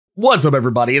What's up,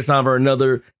 everybody? It's time for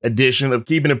another edition of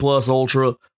Keeping It Plus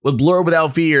Ultra with Blerd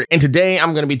Without Fear. And today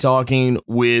I'm going to be talking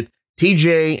with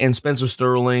TJ and Spenser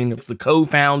Sterling. It's the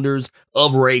co-founders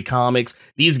of Ray Comics.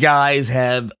 These guys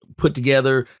have put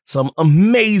together some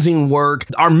amazing work.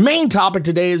 Our main topic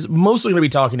today is mostly going to be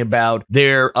talking about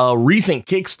their recent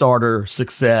Kickstarter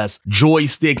success,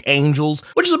 Joystick Angels,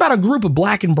 which is about a group of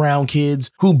black and brown kids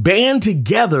who band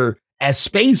together as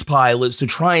space pilots to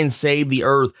try and save the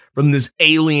Earth from this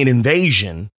alien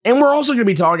invasion. And we're also going to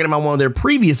be talking about one of their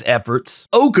previous efforts,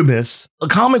 OKEMUS, a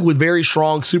comic with very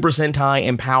strong Super Sentai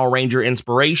and Power Ranger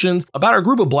inspirations about a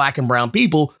group of black and brown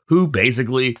people who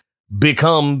basically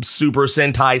become Super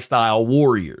Sentai style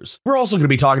warriors. We're also going to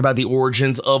be talking about the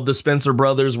origins of the Spenser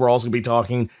brothers. We're also going to be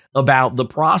talking about the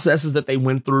processes that they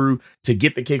went through to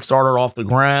get the Kickstarter off the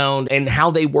ground and how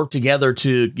they work together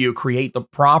to create the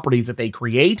properties that they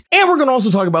create. And we're going to also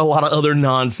talk about a lot of other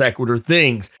non sequitur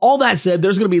things. All that said,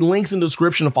 there's going to be links in the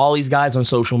description to follow these guys on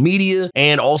social media,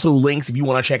 and also links if you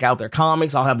want to check out their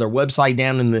comics. I'll have their website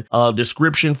down in the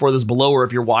description for this below, or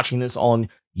if you're watching this on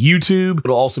YouTube,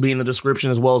 it'll also be in the description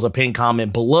as well as a pinned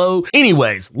comment below.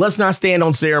 Anyways, let's not stand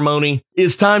on ceremony.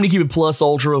 It's time to keep it plus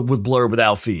ultra with Blerd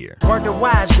Without Fear. Word to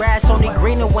wise, grass only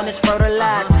greener when it's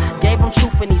fertilized. Gave them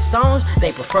truth in these songs,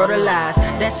 they prefer to lies.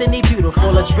 Destiny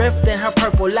beautiful, adrift in her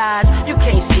purple lies. You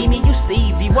can't see me, you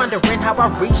Stevie, wondering how I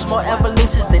reach more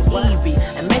evolutions than Evie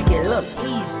and make it look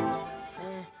easy.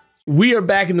 We are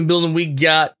back in the building. We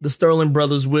got the Sterling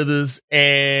brothers with us,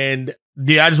 and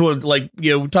dude, I just want to,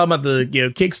 we're talking about the,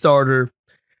 Kickstarter.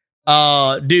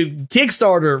 Dude,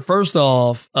 Kickstarter, first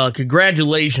off,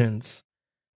 congratulations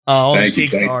on the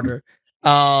Kickstarter.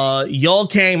 Y'all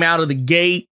came out of the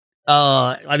gate.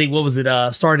 I think, what was it?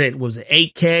 Started at, was it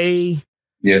 8K?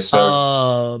 Yes, sir.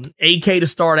 8K to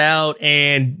start out,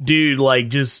 and dude,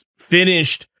 just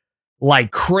finished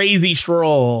crazy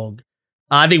strong.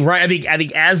 I think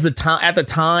as the time at the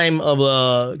time of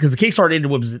because the Kickstarter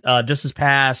ended was just this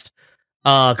past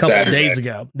couple of days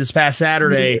ago, this past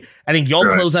Saturday. I think y'all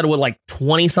closed out with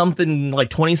 20 something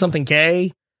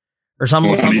K or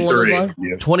something. 23,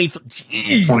 yeah.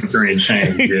 23 and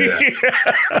change. Yeah.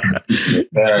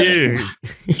 Dude.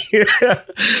 Yeah.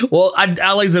 Well, I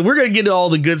like I said, we're gonna get to all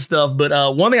the good stuff,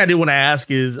 but one thing I did want to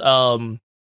ask is how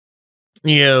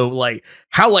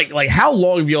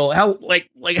long have y'all how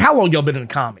long y'all been in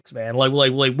comics, man?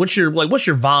 What's your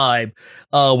vibe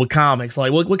with comics?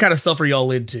 What kind of stuff are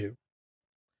y'all into?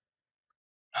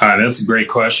 That's a great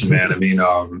question, man. I mean,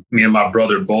 me and my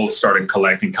brother both started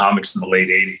collecting comics in the late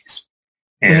 80s.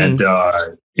 And,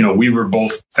 we were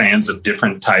both fans of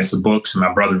different types of books. And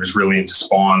my brother was really into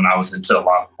Spawn, and I was into a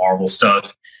lot of Marvel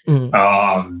stuff.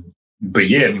 But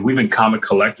yeah, I mean, we've been comic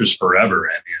collectors forever.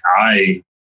 I mean, I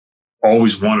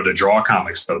always wanted to draw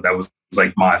comics, though. That was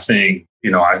my thing.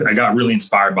 I got really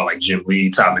inspired by Jim Lee,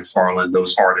 Todd McFarlane,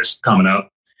 those artists coming up.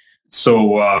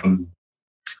 So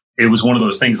it was one of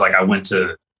those things. I went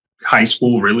to high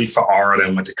school really for art. I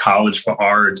went to college for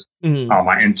art.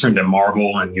 I interned at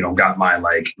Marvel and, got my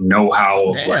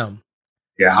know-how of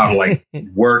how to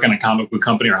work in a comic book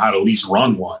company or how to at least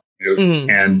run one.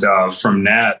 And from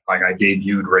that, I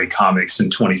debuted Ray Comics in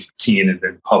 2015 and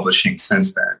been publishing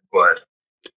since then. But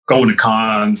going to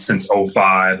cons since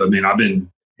 2005. I mean, I've been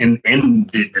in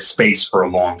the space for a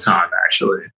long time,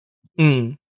 actually.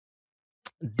 Dude.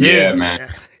 Yeah,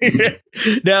 man.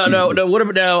 No. What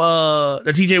about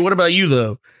TJ? What about you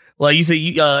though? You said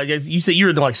you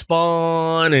were in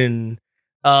Spawn and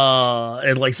some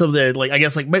of the I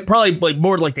guess probably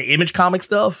more the Image comic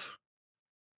stuff.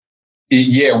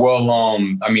 Yeah, well,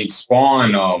 I mean,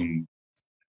 Spawn.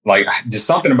 Just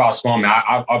something about Spawn.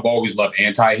 I've always loved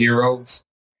anti-heroes.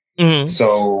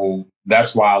 So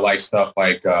that's why I like stuff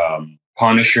like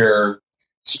Punisher,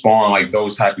 Spawn,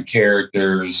 those type of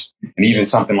characters, and even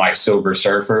something like Silver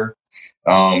Surfer.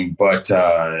 But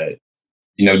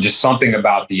just something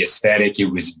about the aesthetic. It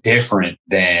was different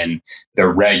than the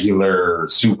regular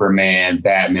Superman,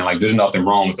 Batman. There's nothing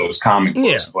wrong with those comic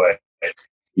books, but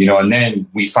and then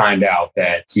we find out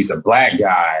that he's a black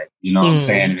guy, what I'm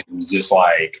saying? And it was just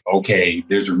okay,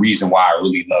 there's a reason why I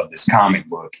really love this comic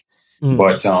book.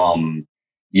 But,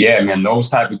 yeah, man, those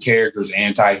type of characters,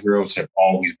 anti-heroes have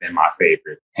always been my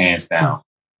favorite, hands down.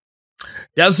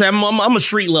 Yeah, I'm a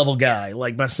street level guy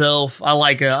like myself. I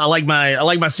like my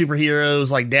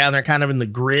superheroes down there kind of in the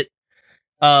grit.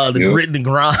 Grit and the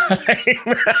grind.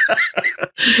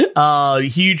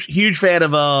 Huge fan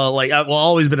of I've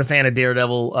always been a fan of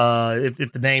Daredevil.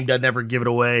 If the name doesn't ever give it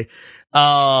away.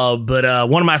 But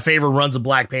one of my favorite runs of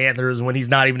Black Panther is when he's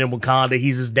not even in Wakanda.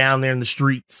 He's just down there in the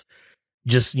streets,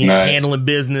 just handling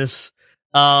business.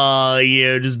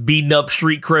 Just beating up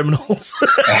street criminals.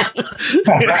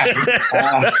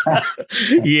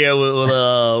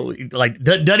 Like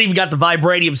doesn't even got the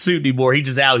vibranium suit anymore. He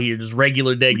just out here, just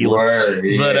regular. Word,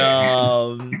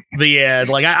 yeah. But yeah,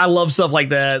 like I love stuff like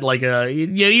that. Like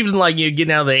even like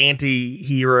getting out of the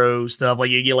anti-hero stuff.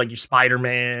 Like you get like your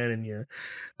Spider-Man and your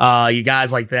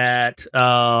guys like that.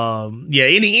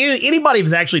 Anybody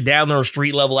that's actually down there on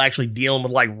street level, actually dealing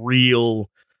with like real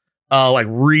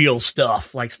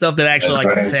stuff, like stuff that actually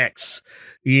like affects.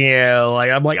 Yeah,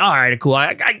 like I'm like, all right, cool.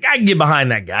 I get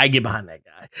behind that guy.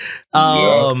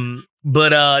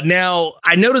 But now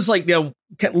I noticed, like,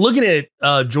 looking at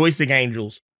Joystick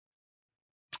Angels.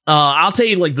 I'll tell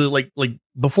you, like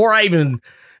before I even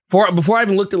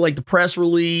looked at like the press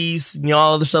release,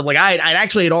 all other stuff. Like I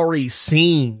actually had already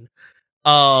seen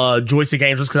Joystick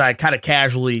Angels because I kind of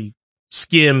casually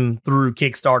skim through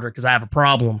Kickstarter because I have a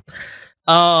problem.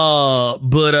 Sounds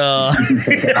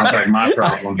like my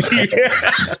problem. Yeah.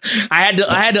 I had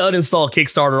to uninstall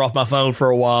Kickstarter off my phone for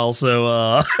a while,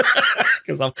 so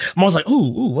because I'm always like,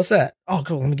 ooh, what's that? Oh,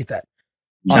 cool, let me get that.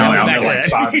 I'm at like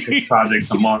 5-6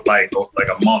 projects a month, like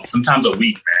a month, sometimes a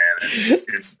week, man.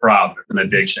 It's a problem. It's an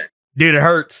addiction. Dude, it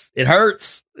hurts. It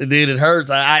hurts. Dude, it hurts.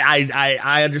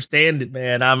 I understand it,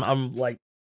 man. I'm like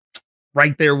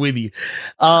right there with you.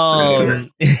 The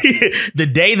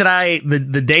day that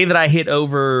I hit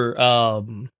over,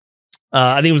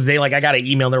 I think it was the day, like, I got an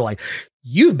email. They're like,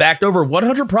 you've backed over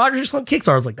 100 projects on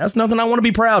Kickstarter. I was like, that's nothing I want to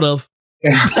be proud of.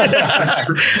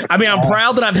 I mean, I'm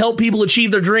proud that I've helped people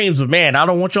achieve their dreams, but man, I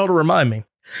don't want y'all to remind me.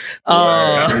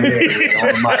 But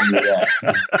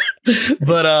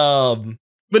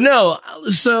no,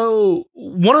 so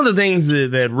one of the things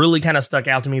that really kind of stuck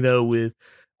out to me though with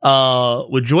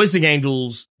Joystick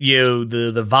Angels,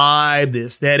 the vibe, the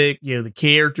aesthetic, the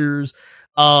characters,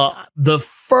 the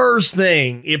first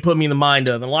thing it put me in the mind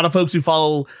of, and a lot of folks who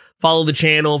follow the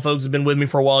channel, folks have been with me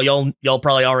for a while. Y'all they're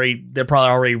probably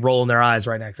already rolling their eyes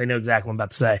right now because they know exactly what I'm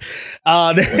about to say.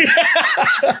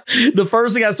 The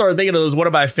first thing I started thinking of was one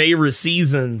of my favorite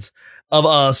seasons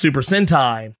of Super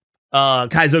Sentai,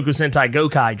 Kaizoku Sentai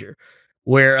Gokaiger,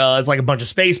 where it's like a bunch of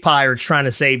space pirates trying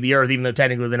to save the Earth, even though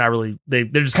technically they're not really, they're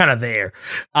just kind of there.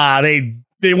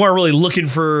 They weren't really looking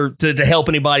to help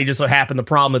anybody. Just so happened the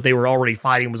problem that they were already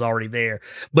fighting was already there.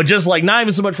 But just like, not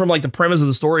even so much from like the premise of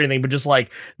the story or anything, but just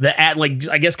like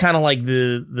I guess kind of like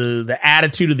the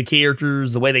attitude of the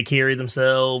characters, the way they carry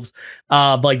themselves.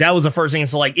 Like that was the first thing.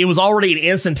 So like, it was already an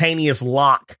instantaneous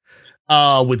lock,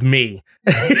 with me.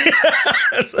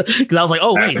 Cause I was like,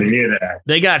 oh wait,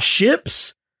 they got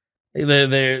ships.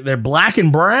 They're black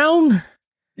and brown.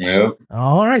 Yep.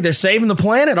 All right, they're saving the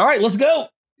planet. All right, let's go.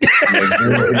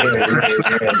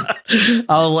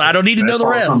 I don't need to know the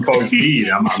rest. Some folks need.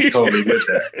 I'm totally with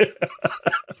that.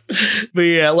 But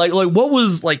yeah, like what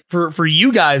was like for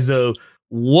you guys though?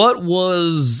 What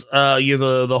was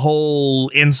the whole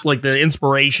the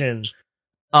inspiration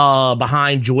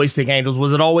behind Joystick Angels?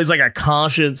 Was it always like a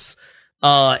conscious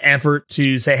effort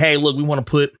to say, hey, look, we want to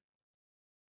put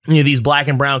these black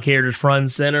and brown characters front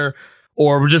and center?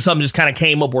 Or was just something just kind of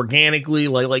came up organically?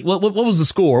 Like what was the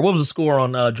score? What was the score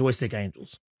on Joystick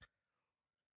Angels?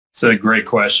 It's a great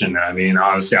question. I mean,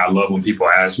 honestly, I love when people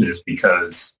ask me this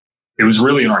because it was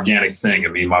really an organic thing. I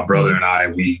mean, my brother and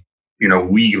I, we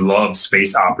loved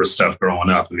space opera stuff growing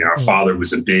up. I mean, our father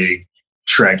was a big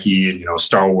Trekkie and,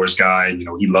 Star Wars guy.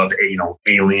 He loved,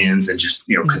 aliens and just,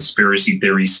 conspiracy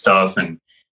theory stuff and,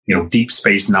 Deep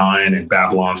Space Nine and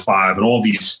Babylon 5 and all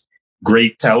these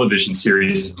great television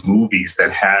series and movies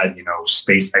that had,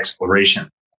 space exploration.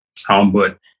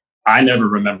 But I never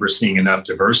remember seeing enough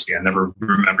diversity. I never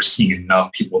remember seeing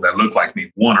enough people that looked like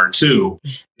me. One or two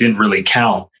didn't really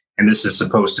count. And this is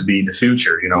supposed to be the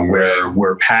future, where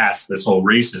we're past this whole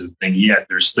racism thing, yet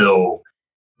there's still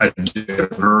a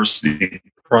diversity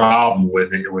problem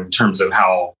with it in terms of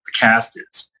how the cast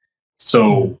is.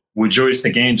 So with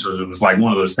Joystick Angels, it was like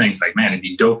one of those things like, man, it'd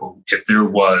be dope if there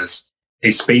was a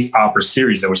space opera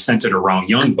series that was centered around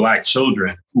young Black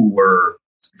children who were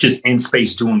just in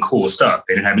space doing cool stuff.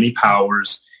 They didn't have any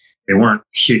powers. They weren't,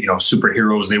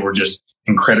 superheroes. They were just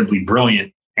incredibly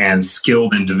brilliant and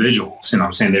skilled individuals.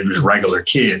 They're just regular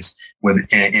kids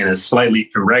in a slightly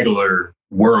irregular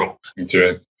world. That's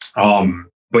right.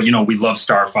 But, we love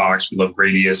Star Fox. We love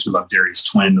Gradius. We love Darius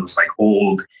Twin. Those like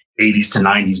old 80s to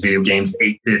 90s video games,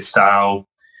 8-bit style.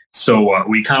 So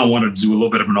we kind of wanted to do a little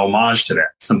bit of an homage to that,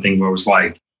 something where it was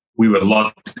like, we would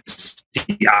love to see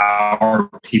our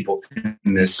people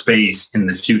in this space in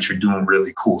the future doing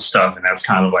really cool stuff. And that's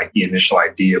kind of like the initial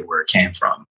idea of where it came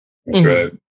from. That's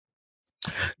right.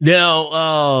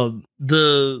 Now,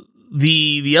 the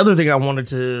the other thing I wanted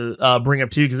to bring up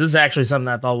too, because this is actually something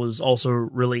that I thought was also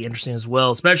really interesting as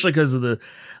well, especially because of the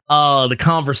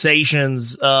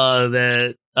conversations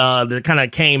that kind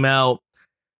of came out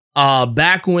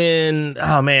back when,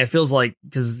 oh man, it feels like,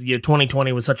 because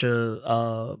 2020 was such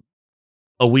a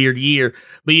weird year,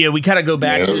 but yeah, we kind of go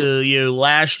back to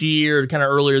last year, kind of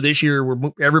earlier this year,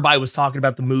 where everybody was talking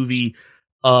about the movie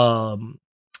Soul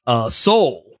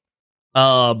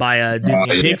by Disney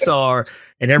and Pixar,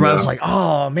 and everybody was like,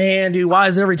 "Oh man, dude, why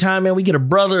is it every time, man, we get a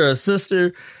brother or a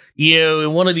sister,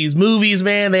 in one of these movies,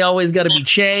 man, they always got to be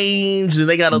changed, and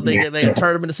they got to they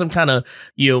turn them into some kind of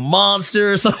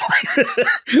monster or something,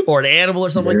 or an animal or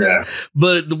something like that."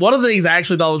 But one of the things I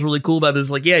actually thought was really cool about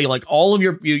this, like, like all of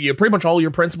your pretty much all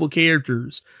your principal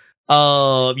characters, they're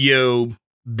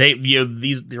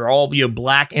all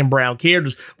black and brown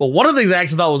characters. But one of the things I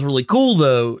actually thought was really cool,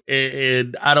 though,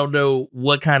 and I don't know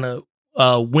what kind of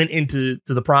went into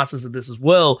the process of this as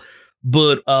well,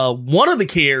 but one of the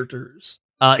characters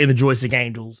in the Joystick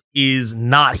Angels is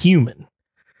not human.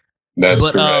 That's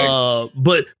correct.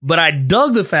 But I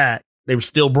dug the fact they were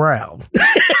still brown,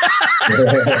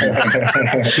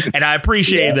 and I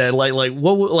appreciate that. Like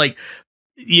what, like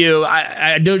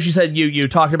I know you said you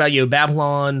talked about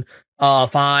Babylon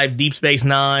 5, Deep Space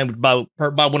Nine, by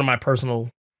one of my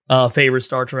personal favorite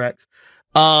Star Treks.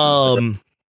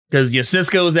 Because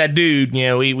Cisco is that dude,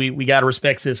 we gotta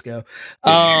respect Cisco.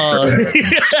 But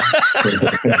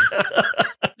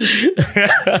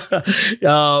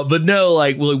no,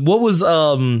 like what was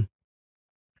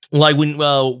like when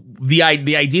the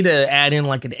idea to add in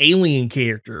like an alien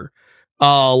character,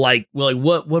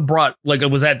 what brought, like,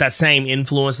 was that same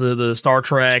influence of the Star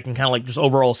Trek and kind of like just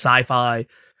overall sci-fi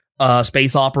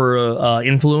space opera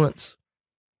influence?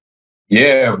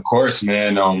 Yeah, of course,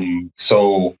 man.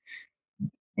 So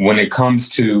when it comes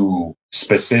to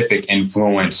specific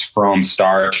influence from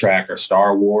Star Trek or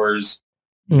Star Wars,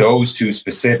 those two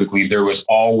specifically, there was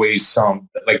always some,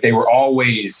 like, they were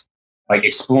always like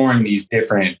exploring these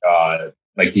different, I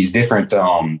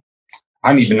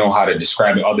don't even know how to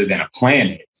describe it other than a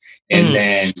planet. And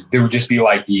then there would just be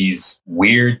like these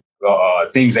weird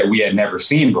things that we had never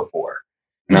seen before.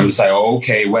 And I'm just like,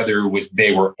 okay, whether it was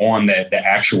they were on the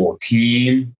actual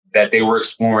team that they were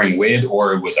exploring with,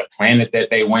 or it was a planet that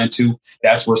they went to,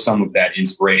 that's where some of that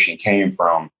inspiration came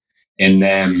from. And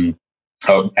then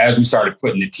as we started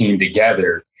putting the team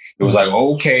together, it was like,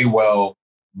 okay, well,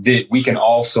 we can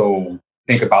also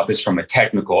think about this from a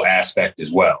technical aspect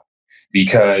as well.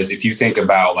 Because if you think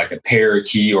about like a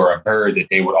parakeet or a bird that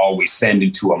they would always send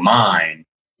into a mine,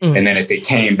 and then if they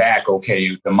came back,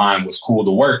 okay, the mine was cool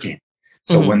to work in.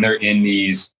 So when they're in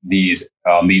these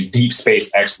deep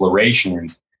space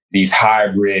explorations, these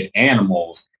hybrid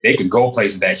animals, they could go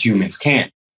places that humans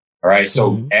can't. All right.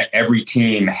 So every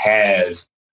team has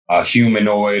a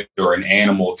humanoid or an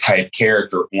animal type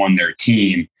character on their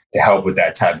team to help with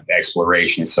that type of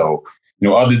exploration. So,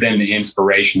 other than the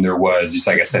inspiration, there was, just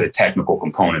like I said, a technical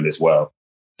component as well.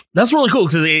 That's really cool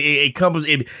because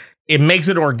it makes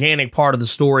it an organic part of the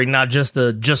story, not just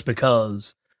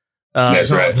because.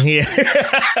 That's right. Yeah.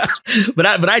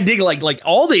 but I dig like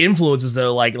all the influences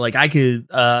though. Like I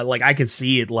could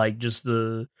see it, like just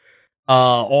the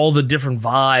all the different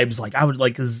vibes. Like I would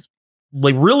like, cause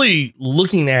like really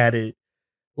looking at it,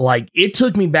 like it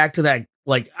took me back to that.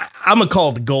 Like I'm gonna call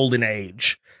it the golden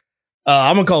age.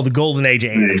 I'm gonna call it the golden age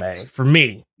of anime for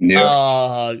me. Yeah.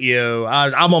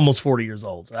 I'm almost 40 years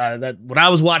old. When I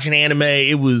was watching anime,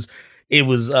 it was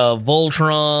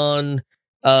Voltron,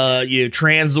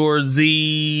 Tranzor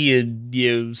Z,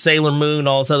 and Sailor Moon,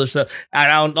 all this other stuff.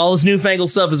 All this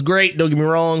newfangled stuff is great. Don't get me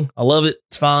wrong, I love it.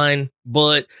 It's fine,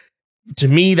 but to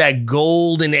me, that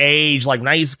golden age, like when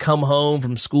I used to come home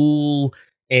from school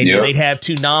and they'd have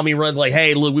Toonami run, like,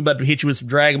 hey, look, we about to hit you with some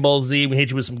Dragon Ball Z, we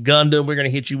hit you with some Gundam, we're gonna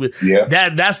hit you with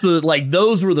that. That's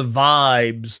those were the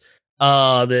vibes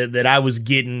that I was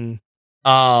getting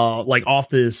like off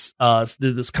this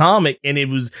comic, and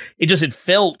it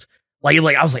felt like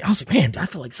I was like, man, I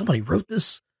feel like somebody wrote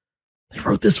this. They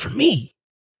wrote this for me.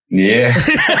 Yeah.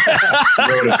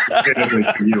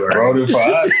 Wrote it for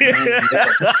us.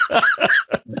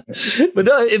 But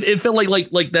no, it felt like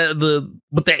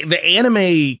the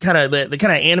anime kind of the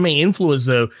kind of anime influence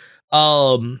though.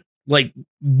 Like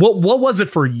what was it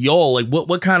for y'all? Like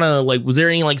what kind of, like, was there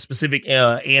any like specific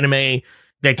anime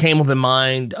that came up in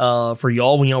mind for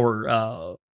y'all when y'all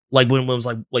were like when it was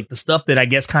like the stuff that I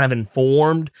guess kind of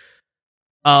informed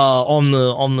on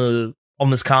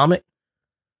this comic?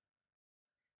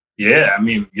 Yeah, I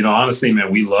mean, honestly,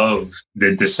 man, we love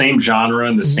the same genre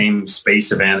and the same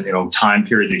space of time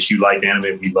period that you liked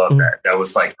anime. We love that. That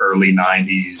was like early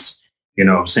 90s, you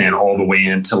know what I'm saying, all the way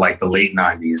into like the late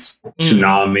 90s,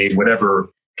 Tsunami, whatever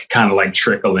kind of like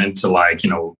trickle into like, you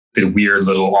know, the weird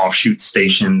little offshoot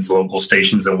stations, local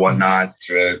stations and whatnot.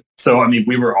 So, I mean,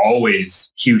 we were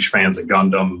always huge fans of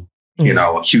Gundam, you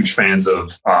know, huge fans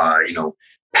of, you know,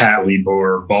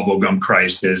 Patlabor, Bubblegum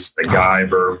Crisis, The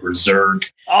Guyver,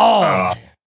 Berserk.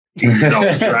 You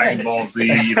know, Dragon Ball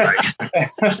Z. Like.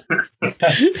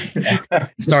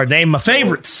 Start naming my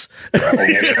favorites.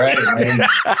 Right. I mean,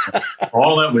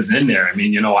 all that was in there. I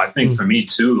mean, you know, I think for me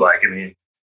too, like, I mean,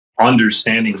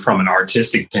 understanding from an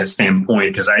artistic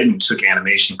standpoint, because I even took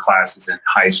animation classes in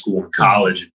high school and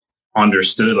college, and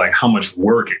understood like how much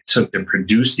work it took to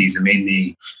produce these. It made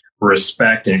me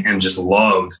respect and just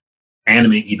love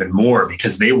anime even more,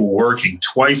 because they were working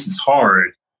twice as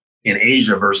hard in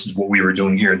Asia versus what we were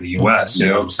doing here in the US. You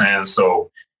know what I'm saying?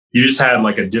 So you just had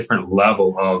like a different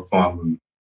level of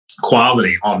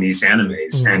quality on these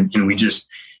animes. And we just,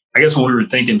 I guess when we were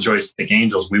thinking Joystick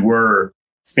Angels, we were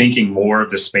thinking more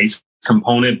of the space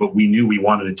component, but we knew we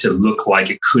wanted it to look like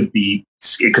it could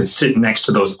sit next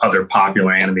to those other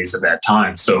popular animes of that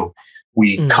time. So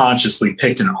we consciously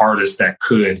picked an artist that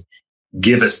could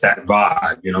give us that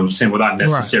vibe, you know what I'm saying, without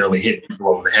necessarily hitting people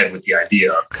over the head with the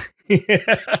idea.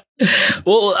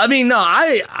 Well, I mean, no,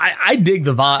 I dig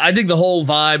the vibe. I dig the whole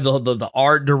vibe, the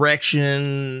art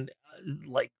direction,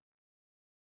 like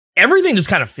everything just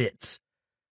kind of fits.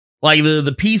 Like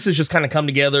the pieces just kind of come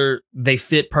together. They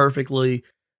fit perfectly.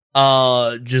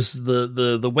 Just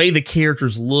the way the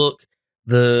characters look,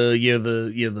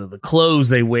 the clothes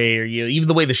they wear, you know, even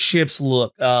the way the ships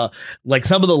look, like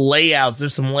some of the layouts.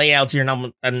 There's some layouts here,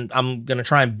 and I'm gonna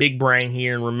try and big brain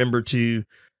here and remember to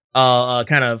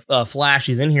kind of flash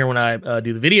these in here when I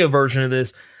do the video version of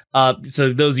this.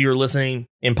 So those of you who are listening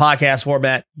in podcast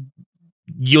format,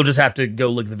 you'll just have to go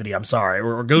look at the video. I'm sorry,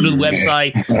 or go to the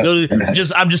website.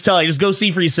 I'm just telling you, just go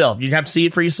see for yourself. You have to see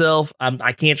it for yourself.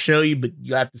 I can't show you, but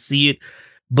you have to see it.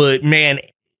 But man,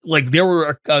 like there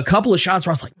were a couple of shots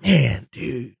where I was like, man,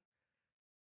 dude,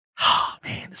 oh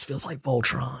man, this feels like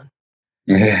Voltron.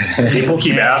 People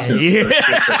keep asking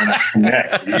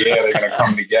us they're gonna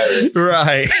come together.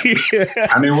 Right.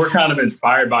 I mean, we're kind of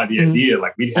inspired by the idea.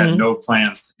 Like we had no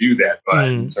plans to do that, but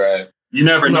that's right. You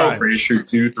never know for issue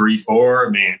 2, 3,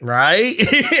 4, man. Right.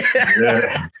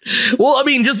 Yeah. Well, I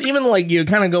mean, just even like you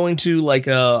kind of going to like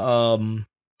you know,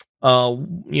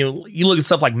 you look at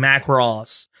stuff like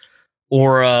Macross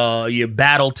or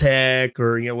BattleTech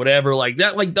or you know whatever like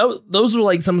that. Like those are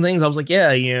like some things I was like,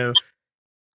 yeah, you know.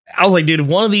 I was like, dude, if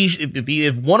one of these,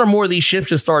 if one or more of these ships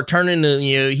just start turning into,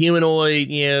 you know, humanoid,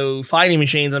 you know, fighting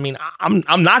machines, I mean, I'm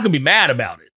not gonna be mad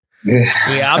about it.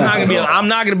 Yeah, I'm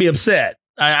not gonna be upset.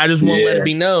 I just won't let it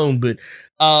be known. But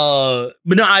no,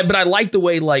 I like the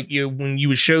way like you when you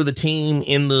would show the team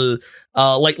in the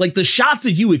like the shots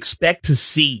that you expect to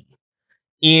see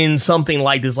in something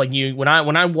like this. Like when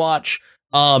I watch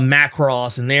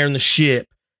Macross and they're in the ship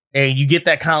and you get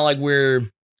that kind of like where.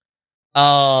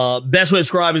 Best way to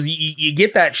describe is you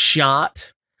get that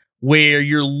shot where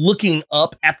you're looking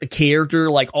up at the character,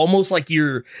 like almost like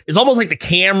it's almost like the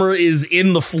camera is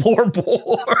in the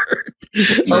floorboard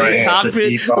of the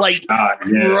cockpit, like shot,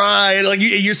 right, like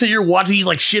you're watching, he's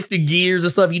like shifting gears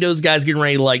and stuff. You know, this guy's getting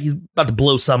ready, like he's about to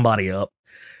blow somebody up,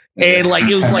 and like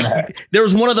it was like there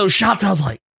was one of those shots. I was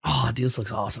like, oh, dude, this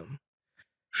looks awesome.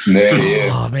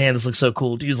 Oh man, this looks so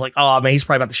cool. Dude's like, oh man, he's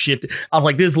probably about to shift it. I was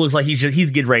like, this looks like he's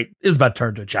getting ready. This is about to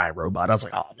turn to a giant robot. I was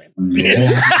like, oh man.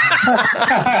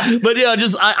 But yeah,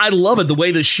 just I love it the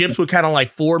way the ships would kind of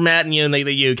like format and you know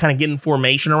they kind of get in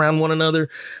formation around one another.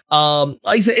 Like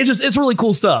I said, it's really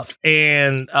cool stuff.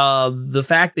 And the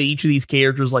fact that each of these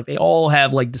characters like they all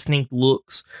have like distinct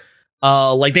looks.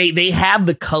 Like they have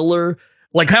the color,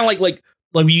 like kind of like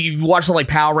you watch the like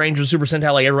Power Rangers, Super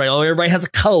Sentai, like everybody has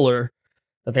a color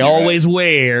that they always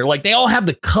wear. Like they all have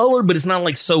the color, but it's not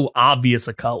like so obvious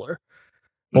a color.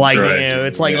 Like, you know,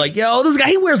 it's like, yo, this guy,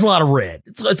 he wears a lot of red.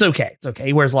 It's okay. It's okay.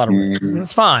 He wears a lot of red.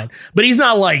 It's fine. But he's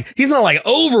not like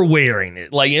over wearing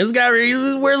it. Like this guy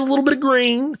he wears a little bit of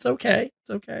green. It's okay.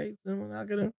 It's okay. We're not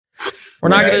gonna,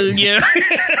 yeah.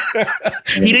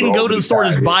 He didn't go to the store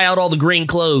to just buy out all the green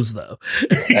clothes though.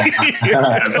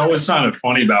 It's always kind of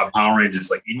funny about Power Rangers.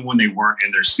 Like even when they weren't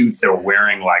in their suits, they were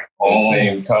wearing like all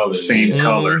the same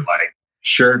color, like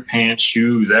shirt, pants,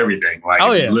 shoes, everything. Like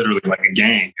it's literally like a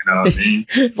gang. You know what I mean?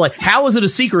 It's like, how is it a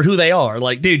secret who they are?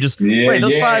 Like, dude, just wait,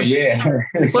 those five.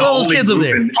 It's put all those kids in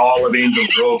there. All of Angel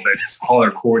Grove, that's all are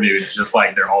coordinated, just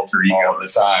like their alter ego all the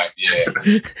time.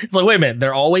 Yeah. It's like, wait a minute,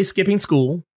 they're always skipping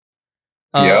school.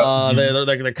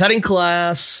 They're cutting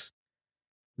class.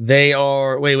 They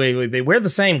are wait. They wear the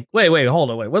same. Wait.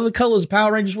 Hold on. What are the colors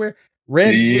Power Rangers wear?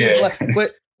 Red. Yeah.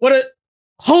 What a.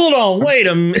 Hold on, wait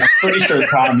a minute. I'm pretty sure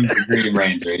Tommy's the Green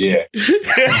Ranger. Yeah.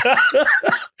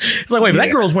 It's like, wait, but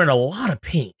that girl's wearing a lot of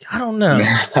pink. I don't know.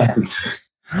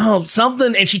 Oh,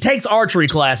 something. And she takes archery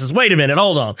classes. Wait a minute.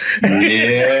 Hold on.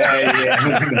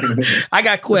 Yeah. I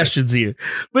got questions here.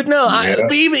 But no,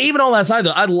 but even on that side,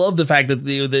 though, I love the fact that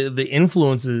the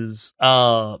influences,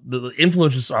 the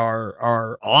influences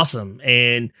are awesome.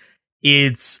 And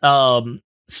it's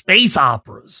space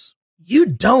operas. You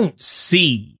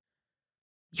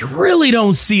really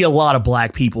don't see a lot of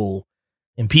black people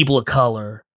and people of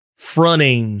color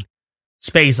fronting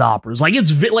space operas. Like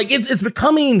it's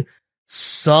becoming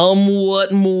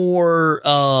somewhat more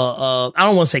I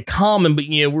don't want to say common, but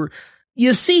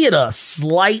you see it a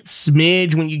slight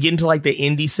smidge when you get into like the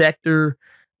indie sector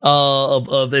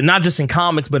of and not just in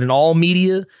comics but in all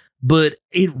media. But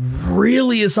it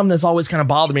really is something that's always kind of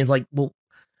bothered me. It's like, well,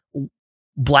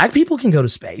 black people can go to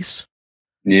space.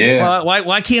 Yeah.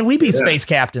 Why can't we be space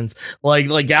captains?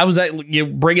 Like I was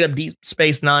bringing up Deep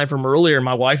Space Nine from earlier.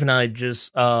 My wife and I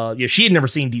just she had never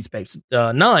seen Deep Space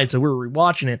Nine, so we were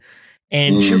rewatching it,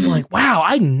 and she was like, "Wow,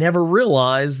 I never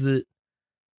realized that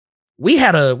we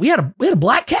had a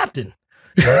black captain.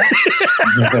 We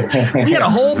had a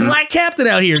whole black captain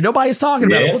out here. Nobody's talking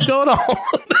about it. What's going on?"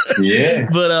 Yeah.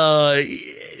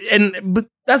 But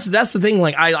that's the thing.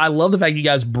 Like I love the fact you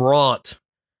guys brought.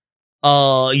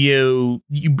 You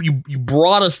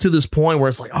brought us to this point where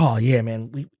it's like, oh yeah,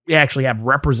 man, we actually have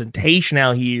representation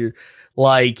out here.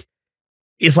 Like,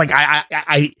 it's like,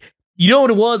 I you know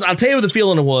what it was? I'll tell you what the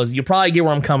feeling it was. You probably get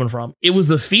where I'm coming from. It was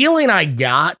the feeling I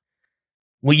got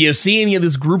when you're seeing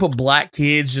this group of black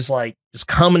kids just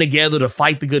coming together to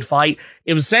fight the good fight.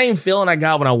 It was the same feeling I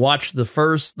got when I watched the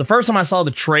first time I saw the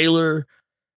trailer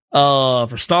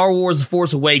for Star Wars The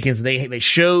Force Awakens. They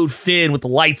showed Finn with the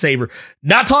lightsaber.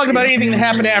 Not talking about anything that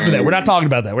happened after that. We're not talking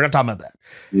about that.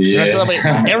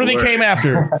 Yeah. Everything came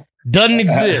after. Doesn't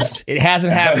exist. It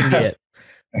hasn't happened yet.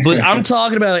 But I'm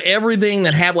talking about everything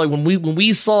that happened. Like when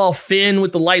we saw Finn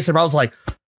with the lightsaber, I was like,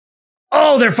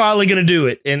 oh, they're finally gonna do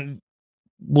it. And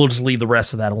we'll just leave the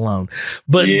rest of that alone.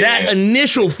 But that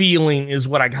initial feeling is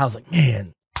what I was like,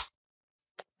 man,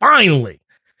 finally.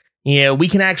 Yeah, we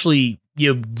can actually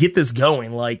get this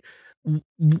going. Like,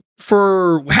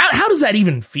 for how does that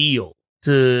even feel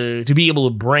to be able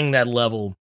to bring that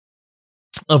level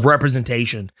of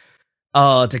representation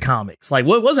to comics? Like,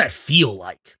 what does that feel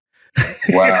like?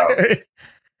 Wow,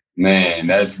 man,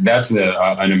 that's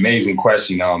an amazing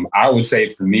question. I would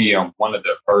say for me, one of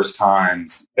the first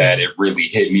times that it really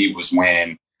hit me was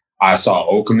when I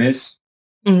saw OKEMUS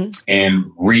and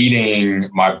reading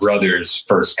my brother's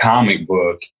first comic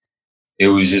book. It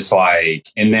was just like,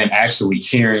 and then actually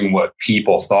hearing what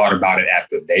people thought about it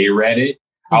after they read it,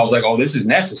 I was like, oh, this is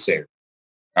necessary.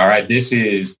 All right. This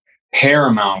is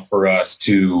paramount for us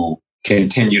to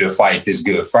continue to fight this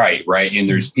good fight. Right. And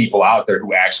there's people out there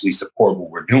who actually support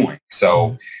what we're doing.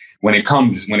 So when it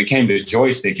came to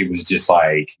Joystick, it was just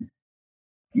like,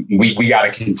 we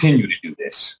got to continue to do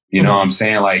this. You know what I'm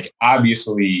saying? Like,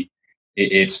 obviously,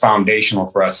 it's foundational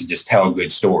for us to just tell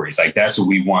good stories. Like, that's what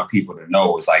we want people to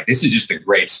know. It's like, this is just a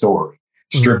great story.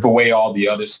 Strip away all the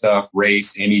other stuff,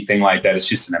 race, anything like that. It's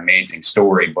just an amazing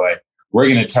story. But we're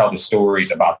going to tell the stories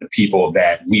about the people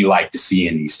that we like to see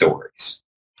in these stories.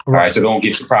 All right. So don't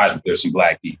get surprised if there's some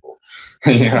black people.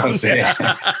 You know what I'm saying?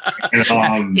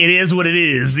 It is what it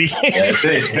is. That's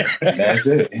it. That's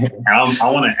it. I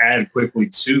want to add quickly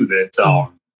too that,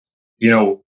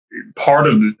 part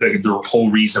of the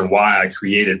whole reason why I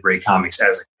created Ray Comics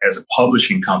as a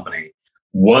publishing company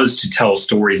was to tell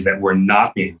stories that were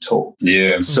not being told.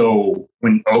 Yeah. So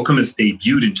when OKEMUS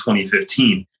debuted in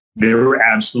 2015, there were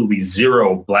absolutely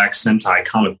zero Black Sentai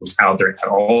comic books out there at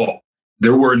all.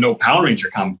 There were no Power Ranger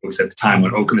comic books at the time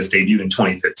when OKEMUS debuted in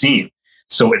 2015.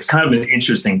 So it's kind of an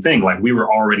interesting thing. Like, we were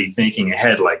already thinking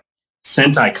ahead, like,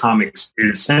 Sentai comics,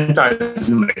 Sentai is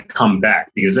going to come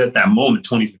back, because at that moment,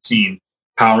 2015,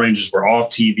 Power Rangers were off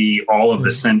TV. All of the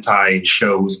Sentai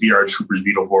shows, VR Troopers,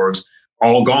 Beetleborgs,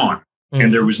 all gone.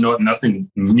 And there was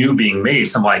nothing new being made.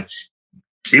 So I'm like,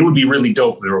 it would be really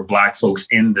dope if there were black folks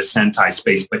in the Sentai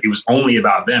space, but it was only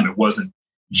about them. It wasn't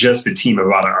just a team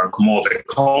about our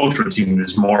multicultural team. It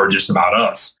was more just about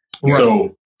us. Right.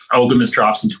 So OKEMUS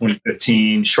drops in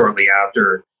 2015. Shortly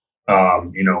after, a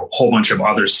whole bunch of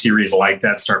other series like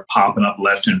that start popping up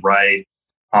left and right.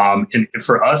 And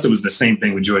for us, it was the same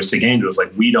thing with Joystick Angel. It was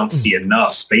like, we don't see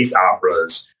enough space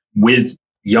operas with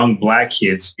young black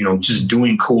kids, just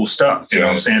doing cool stuff, you know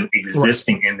what I'm saying?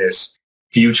 Existing in this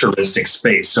futuristic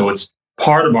space. So it's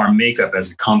part of our makeup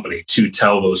as a company to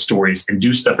tell those stories and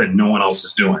do stuff that no one else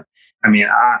is doing. I mean,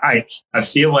 I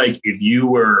feel like if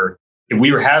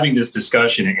we were having this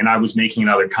discussion and I was making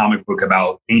another comic book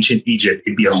about ancient Egypt,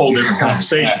 it'd be a whole different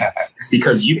conversation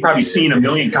because you've probably seen a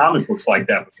million comic books like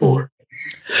that before.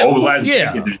 Over the last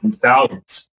decade, there's been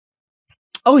thousands.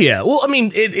 Oh, yeah. Well, I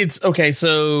mean, it's okay.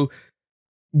 So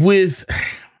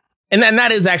and then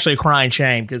that is actually a crying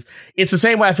shame because it's the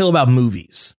same way I feel about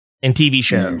movies and TV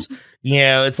shows. You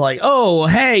know, it's like, oh,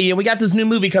 hey, we got this new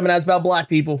movie coming out. It's about black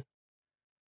people.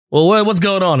 Well, what's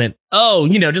going on in? Oh,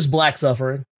 just black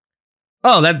suffering.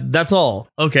 Oh, that's all.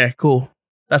 Okay, cool.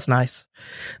 That's nice.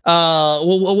 Well,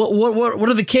 what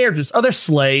are the characters? Oh, they're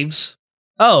slaves.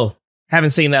 Oh, haven't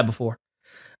seen that before.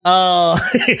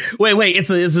 Wait. It's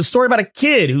a story about a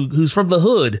kid who's from the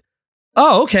hood.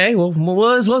 Oh, okay. Well,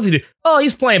 what does he do? Oh,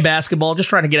 he's playing basketball, just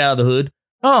trying to get out of the hood.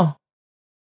 Oh,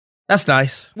 that's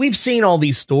nice. We've seen all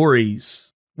these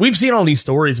stories.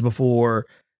 Before.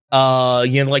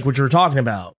 Like what you were talking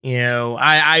about.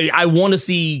 I want to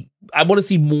see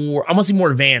more. I want to see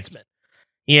more advancement.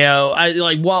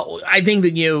 I think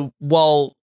that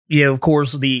of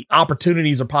course the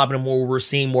opportunities are popping up more. We're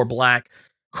seeing more black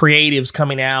creatives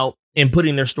coming out and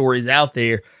putting their stories out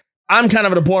there. I'm kind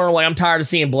of at a point where I'm tired of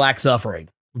seeing black suffering.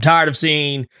 I'm tired of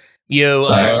seeing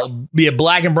be a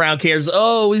black and brown characters.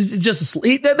 Oh, it's just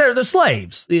they're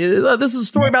slaves. This is a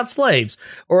story about slaves,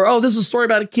 or this is a story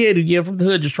about a kid who from the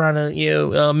hood just trying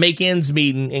to make ends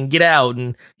meet and get out,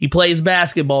 and he plays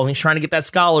basketball and he's trying to get that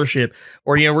scholarship,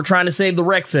 or we're trying to save the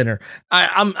rec center.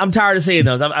 I'm tired of seeing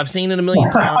those. I've seen it a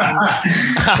million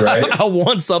times. Right? I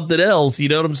want something else. You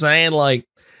know what I'm saying?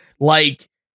 Like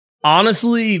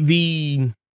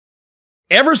honestly,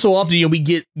 ever so often, we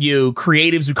get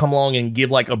creatives who come along and give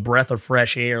like a breath of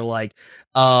fresh air. A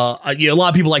lot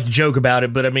of people like to joke about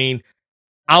it, but I mean,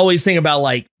 I always think about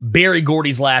like Barry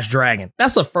Gordy's Last Dragon.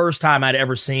 That's the first time I'd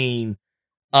ever seen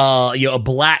a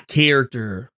black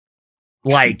character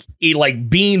like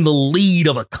being the lead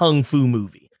of a kung fu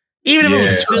movie. Even if it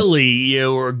was silly,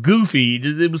 or goofy,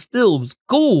 it was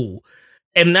cool.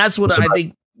 And that's what I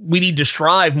think we need to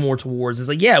strive more towards. Is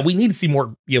we need to see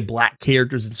more black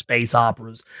characters in space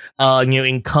operas,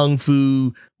 in kung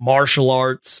fu, martial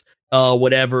arts,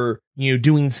 whatever,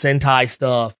 doing Sentai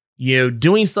stuff,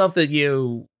 doing stuff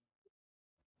that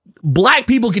black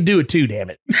people can do it too, damn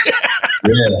it.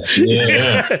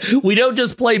 Yeah. We don't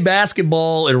just play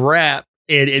basketball and rap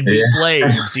and be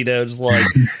slaves, just like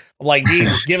I'm like,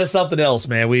 Jesus, give us something else,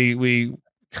 man. We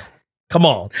come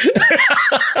on.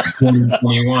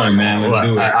 2021, man. Let's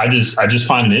do it. I just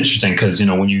find it interesting because,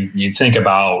 when you think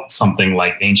about something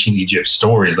like ancient Egypt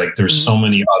stories, like there's so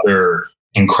many other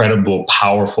incredible,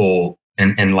 powerful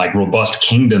and like robust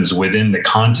kingdoms within the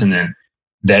continent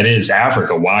that is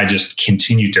Africa. Why just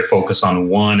continue to focus on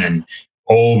one and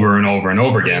over and over and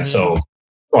over again? So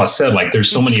I said, like,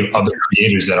 there's so many other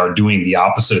creators that are doing the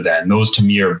opposite of that. And those to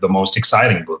me are the most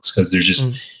exciting books because there's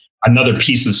just another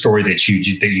piece of the story that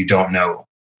you don't know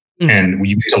and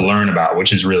you get to learn about,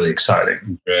 which is really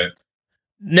exciting. Right.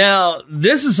 Now,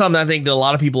 this is something I think that a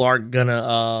lot of people aren't gonna,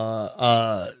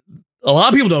 a lot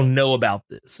of people don't know about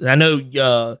this. And I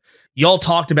know y'all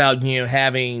talked about,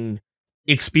 having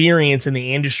experience in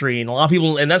the industry, and a lot of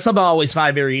people, and that's something I always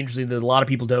find very interesting, that a lot of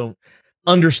people don't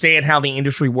understand how the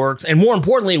industry works, and more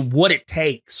importantly, what it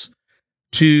takes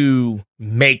to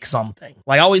make something.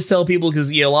 Like I always tell people,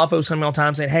 because a lot of folks come to me all the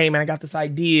time saying, "Hey man, I got this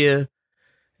idea,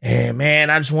 and man,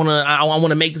 I want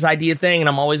to make this idea thing," and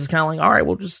I'm always just kind of like, "All right,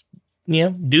 well, just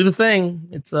do the thing."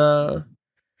 It's I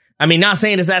mean, not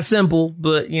saying it's that simple,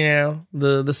 but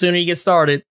the sooner you get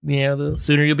started, the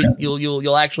sooner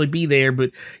you'll actually be there.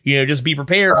 But just be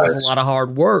prepared. Right. It's a lot of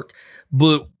hard work.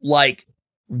 But like,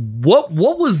 what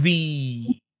was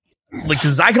the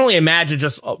because I can only imagine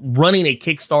just running a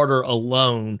Kickstarter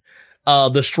alone,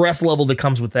 the stress level that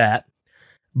comes with that.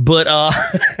 But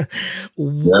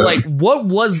what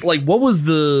was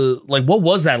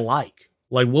that like?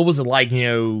 Like, what was it like?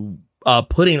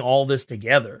 Putting all this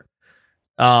together,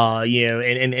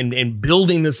 and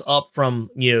building this up from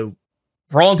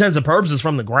for all intents and purposes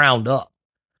from the ground up.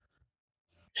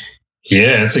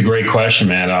 Yeah, that's a great question,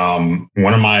 man.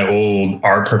 One of my old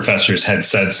art professors had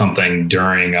said something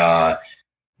during, I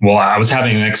was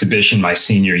having an exhibition my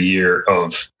senior year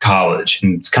of college,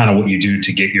 and it's kind of what you do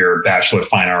to get your Bachelor of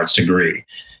Fine Arts degree.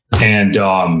 And,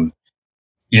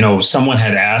 someone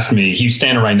had asked me, he was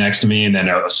standing right next to me, and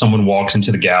then someone walks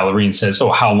into the gallery and says,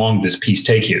 "Oh, how long did this piece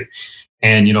take you?"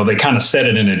 And, they kind of said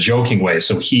it in a joking way.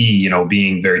 So he,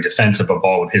 being very defensive of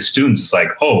all of his students, is like,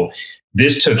 "Oh,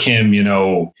 this took him,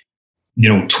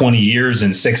 20 years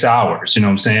and 6 hours." You know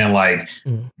what I'm saying? Like,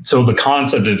 so the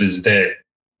concept of is that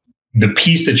the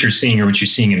piece that you're seeing or what you're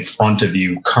seeing in front of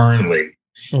you currently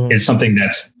is something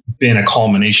that's been a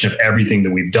culmination of everything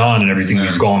that we've done and everything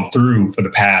we've gone through for the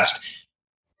past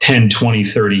 10, 20,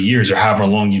 30 years, or however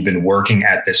long you've been working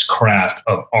at this craft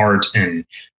of art and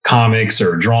comics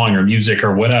or drawing or music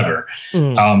or whatever.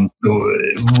 So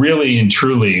really and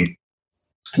truly,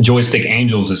 Joystick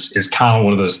Angels is kind of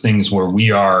one of those things where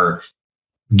we are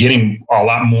getting a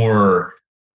lot more,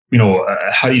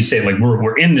 how do you say it? Like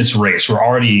we're in this race. We're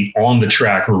already on the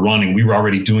track. We're running. We were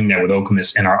already doing that with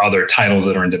OKEMUS and our other titles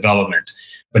that are in development.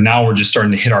 But now we're just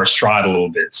starting to hit our stride a little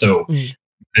bit. So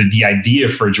the idea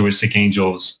for Joystick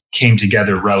Angels came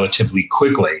together relatively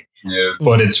quickly. Yeah.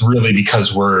 But it's really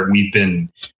because we've been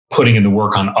putting in the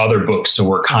work on other books. So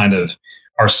we're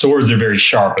our swords are very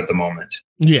sharp at the moment.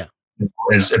 Yeah.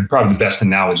 Is probably the best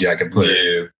analogy I could put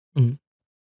it.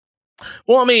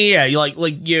 Well, I mean, yeah,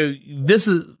 this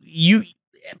is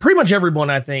pretty much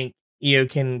everyone, I think,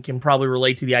 can probably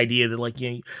relate to the idea that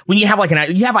when you have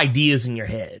you have ideas in your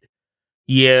head,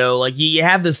 you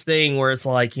have this thing where it's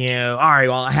like, all right,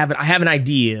 well, I have an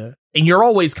idea, and you're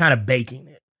always kind of baking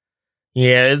it.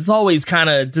 Yeah, it's always kind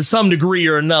of to some degree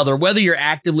or another, whether you're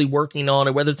actively working on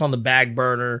it, whether it's on the back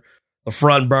burner, the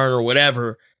front burner,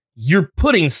 whatever, you're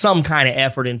putting some kind of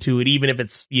effort into it, even if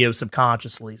it's,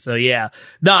 subconsciously. So yeah,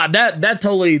 that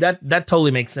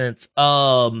totally makes sense.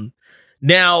 Now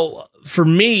for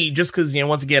me, just cause,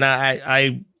 once again,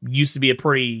 I used to be a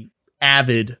pretty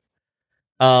avid,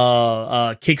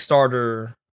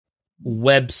 Kickstarter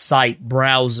website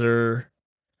browser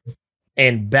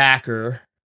and backer.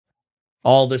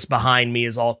 All this behind me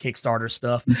is all Kickstarter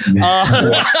stuff.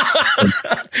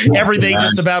 Everything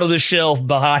just about on the shelf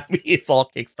behind me, it's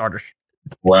all Kickstarter.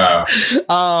 Wow.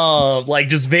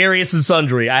 Just various and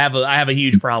sundry. I have a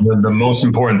huge problem. The most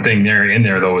important thing in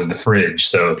there though is the fridge.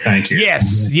 So thank you.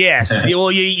 Yes.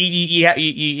 Well,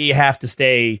 you have to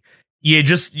stay.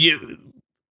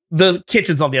 The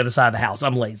kitchen's on the other side of the house.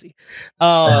 I'm lazy.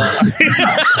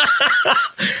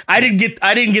 I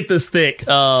didn't get this thick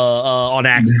on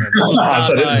accident.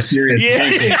 So this is a serious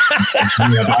man cave.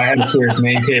 If I had a serious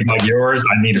man cave like yours,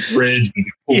 I need a fridge, maybe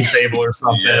a pool table or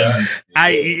something.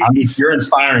 You're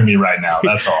inspiring me right now.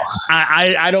 That's all.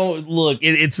 I don't look.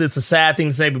 It's a sad thing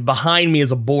to say, but behind me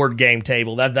is a board game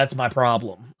table. That's my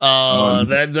problem. But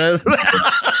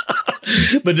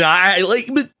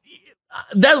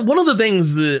that one of the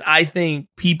things that I think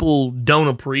people don't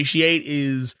appreciate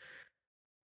is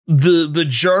the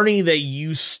journey that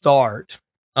you start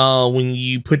when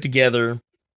you put together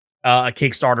a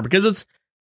Kickstarter, because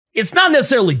it's not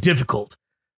necessarily difficult,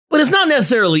 but it's not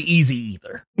necessarily easy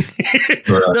either.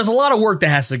 Right. There's a lot of work that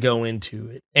has to go into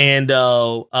it, and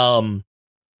one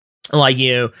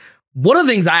of the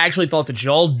things I actually thought that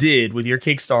y'all did with your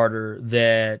Kickstarter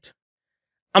that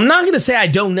I'm not going to say I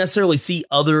don't necessarily see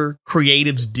other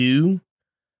creatives do,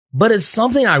 but it's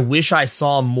something I wish I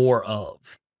saw more of.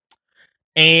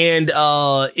 And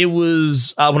it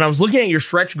was when I was looking at your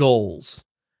stretch goals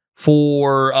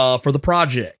for the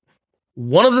project,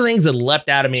 one of the things that leapt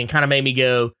out of me and kind of made me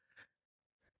go,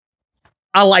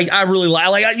 I really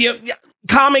like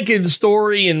comic and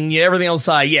story and everything else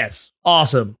side. Yes,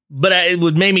 awesome. But it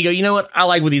would make me go, you know what? I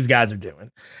like what these guys are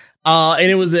doing. And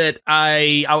it was that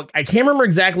I can't remember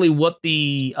exactly what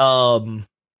the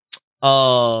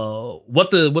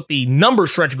number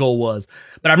stretch goal was,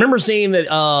 but I remember seeing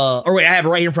that, I have it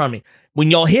right here in front of me. When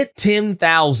y'all hit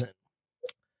 10,000,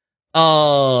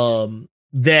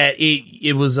 that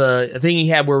it was a thing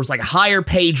you had where it was like a higher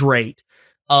page rate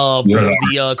of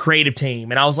the creative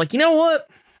team. And I was like, you know what?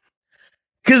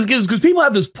 Cause people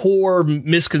have this poor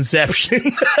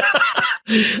misconception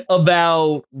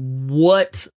about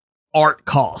what art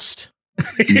cost.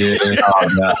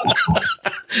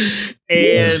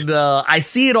 And I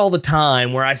see it all the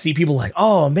time where I see people like,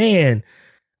 oh man,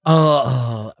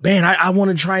 I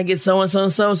want to try and get so and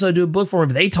so to do a book for me,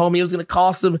 but they told me it was going to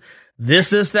cost them this,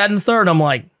 that, and the third. I'm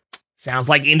like, sounds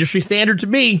like industry standard to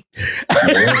me.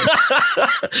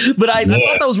 But I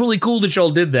thought that was really cool that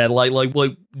y'all did that. Like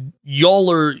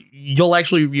y'all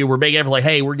actually were making effort like,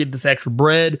 hey, we're getting this extra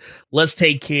bread. Let's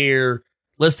take care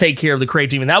of the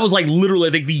creative team. And that was like literally,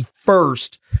 I think, the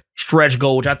first stretch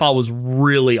goal, which I thought was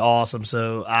really awesome.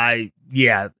 So I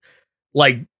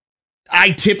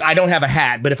don't have a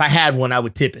hat, but if I had one, I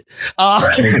would tip it.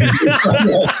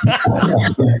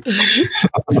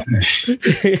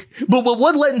 But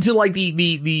what led into like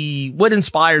the what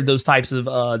inspired those types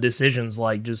of decisions?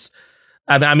 Like just,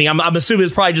 I'm assuming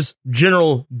it's probably just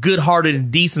general good-hearted and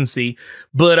decency,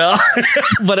 but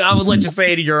but I would let you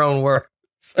say it in your own words.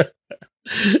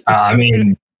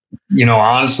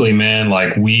 Honestly, man,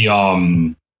 like we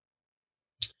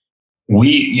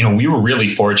we were really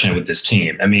fortunate with this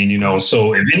team. I mean,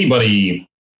 so if anybody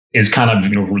is kind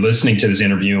of, listening to this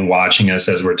interview and watching us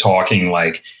as we're talking,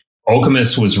 like,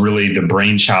 OKEMUS was really the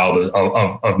brainchild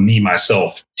of me,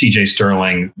 myself, TJ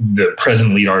Sterling, the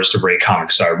present lead artist of Ray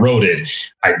Comics. So I wrote it,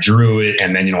 I drew it,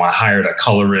 and then, I hired a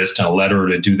colorist and a letterer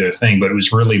to do their thing. But it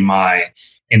was really my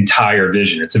entire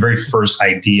vision. It's the very first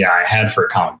idea I had for a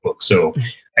comic book. So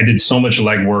I did so much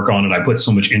legwork on it. I put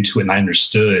so much into it, and I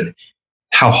understood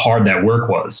how hard that work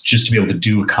was just to be able to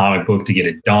do a comic book, to get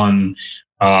it done.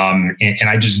 And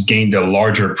I just gained a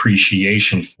larger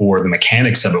appreciation for the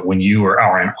mechanics of it when you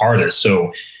are an artist.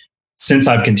 So since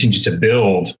I've continued to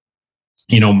build,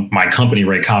 my company,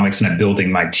 Ray Comics, and I'm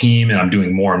building my team, and I'm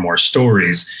doing more and more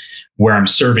stories where I'm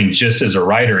serving just as a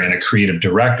writer and a creative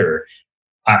director,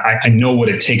 I know what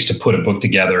it takes to put a book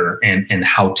together and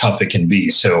how tough it can be.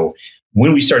 So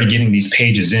when we started getting these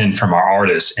pages in from our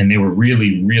artists, and they were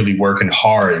really, really working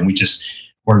hard, and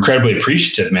we're incredibly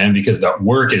appreciative, man, because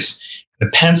the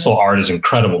pencil art is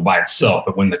incredible by itself.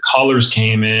 But when the colors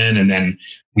came in, and then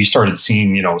we started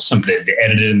seeing, some of the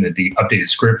edited and the updated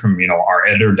script from, our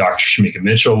editor, Dr. Shamika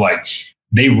Mitchell, like,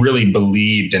 they really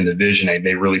believed in the vision, and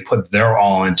they really put their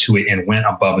all into it and went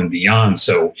above and beyond.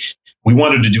 So we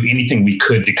wanted to do anything we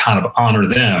could to kind of honor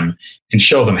them and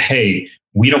show them, hey,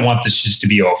 we don't want this just to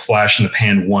be a flash in the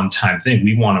pan one-time thing.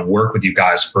 We want to work with you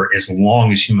guys for as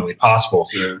long as humanly possible.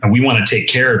 Yeah. And we want to take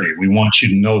care of you. We want you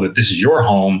to know that this is your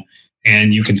home,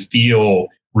 and you can feel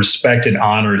respected,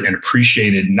 honored, and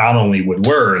appreciated, not only with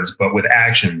words, but with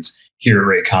actions here at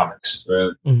Ray Comics.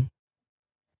 Right.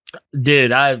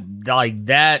 Dude, I like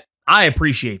that. I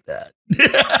appreciate that.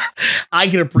 I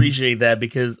can appreciate that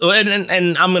because,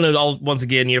 and I'm going to, once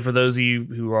again, for those of you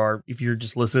who are, if you're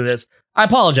just listening to this, I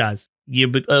apologize. Go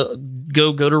to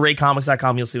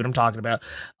raycomics.com. You'll see what I'm talking about.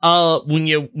 When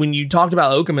you talked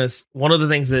about OKEMUS, one of the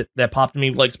things that popped to me,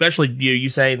 like, especially you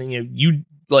saying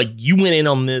that, you went in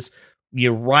on this,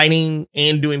 you're writing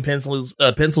and doing pencils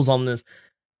on this.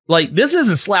 Like, this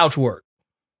isn't slouch work.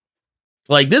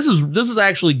 Like, this is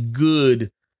actually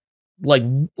good. Like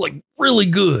really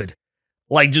good.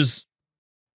 Like, just,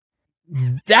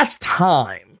 that's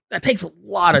time. That takes a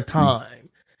lot of time,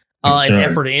 and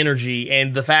effort and energy.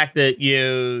 And the fact that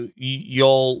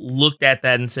y'all looked at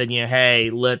that and said,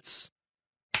 hey, let's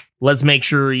make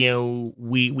sure,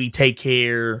 we take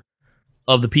care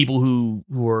of the people who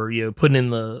are putting in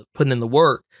the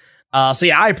work. So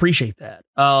yeah, I appreciate that.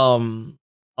 A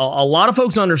lot of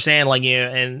folks understand, like,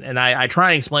 and I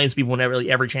try and explain to people whenever,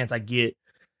 every chance I get.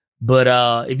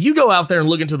 But if you go out there and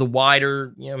look into the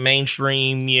wider,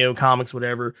 mainstream, comics,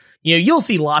 whatever, you'll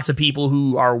see lots of people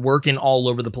who are working all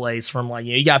over the place. From, like,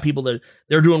 you got people that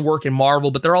they're doing work in Marvel,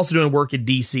 but they're also doing work at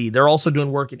DC. They're also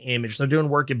doing work in Image. They're doing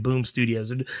work at Boom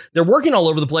Studios. They're working all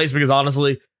over the place because,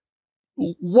 honestly,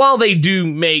 while they do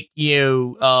make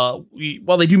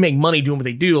money doing what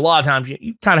they do, a lot of times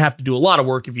you kind of have to do a lot of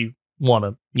work if you want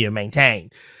to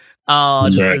maintain.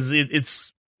 Just because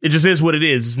it just is what it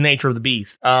is. It's the nature of the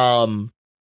beast. But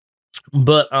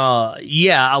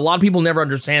yeah, a lot of people never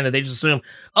understand that. They just assume,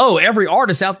 oh, every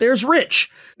artist out there is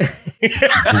rich.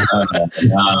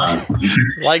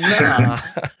 Like, nah.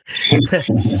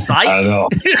 Psych. I know.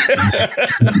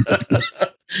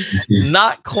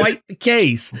 Not quite the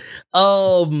case.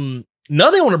 Another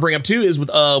thing I want to bring up too is with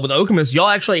OKEMUS, y'all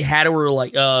actually had it where,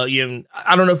 like, I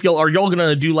don't know if y'all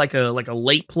gonna do like a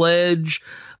late pledge,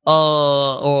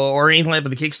 or anything like that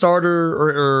for the Kickstarter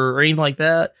or anything like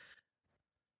that.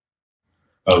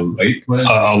 A late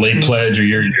pledge, or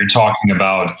you're talking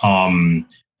about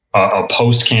a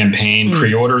post campaign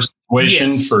pre-order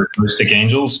situation for Joystick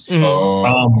Angels.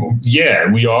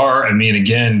 Yeah, we are. I mean,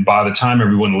 again, by the time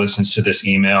everyone listens to this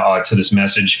email, to this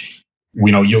message,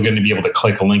 you're going to be able to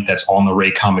click a link that's on the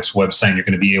Ray Comics website. And you're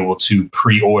going to be able to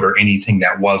pre-order anything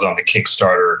that was on the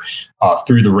Kickstarter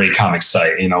through the Ray Comics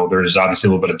site. There's obviously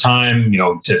a little bit of time,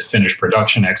 to finish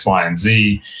production, X, Y, and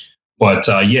Z. But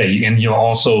yeah, and you'll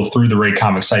also through the Ray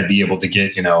Comics site be able to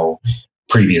get,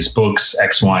 previous books,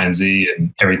 X, Y, and Z,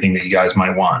 and everything that you guys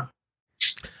might want.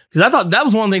 Because I thought that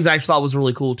was one of the things I actually thought was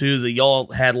really cool too, is that y'all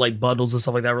had like bundles and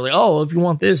stuff like that. We're like, oh, if you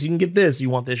want this, you can get this. You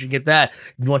want this, you can get that.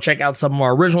 If you want to check out some of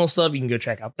our original stuff, you can go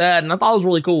check out that. And I thought it was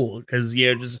really cool because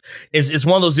it's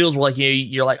one of those deals where, like,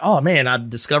 you're like, oh man, I'm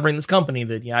discovering this company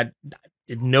that I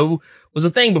didn't know was a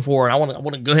thing before, and I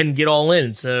want to go ahead and get all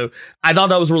in. So I thought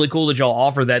that was really cool that y'all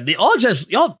offer that.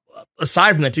 Y'all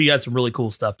aside from that too, you had some really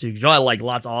cool stuff too. Y'all had like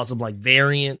lots of awesome like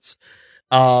variants.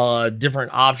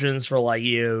 Different options for like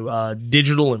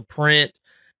digital and print,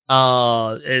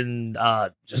 and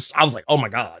just I was like, oh my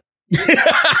god,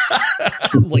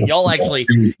 Like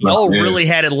y'all really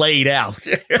had it laid out.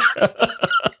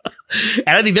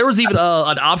 And I think there was even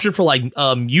an option for like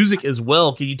music as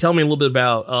well. Can you tell me a little bit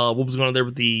about what was going on there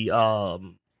with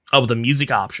the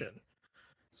music option?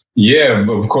 Yeah,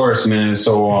 of course, man.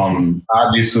 So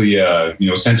obviously,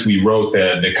 since we wrote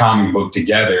the comic book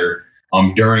together,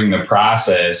 during the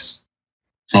process,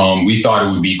 we thought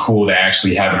it would be cool to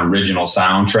actually have an original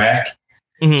soundtrack.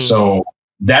 Mm-hmm. So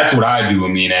that's what I do. I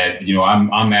mean,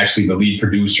 I'm actually the lead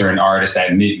producer and artist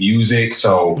at Mid Music.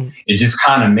 So it just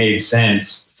kind of made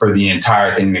sense for the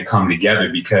entire thing to come together,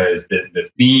 because the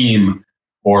theme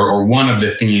or one of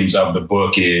the themes of the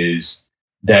book is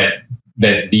that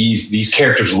these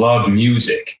characters love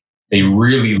music. They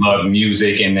really love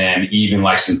music. And then even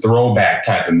like some throwback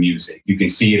type of music. You can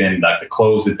see it in like the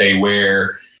clothes that they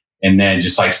wear. And then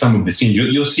just like some of the scenes,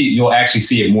 you'll actually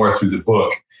see it more through the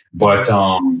book. But,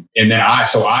 and then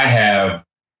I have,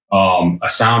 a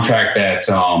soundtrack that,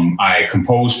 I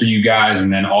composed for you guys.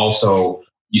 And then also,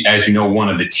 as you know, one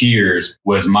of the tiers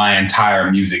was my entire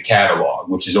music catalog,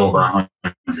 which is over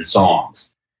 100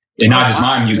 songs. And not just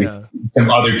my music, some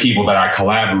other people that I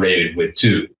collaborated with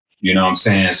too. You know what I'm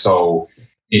saying? So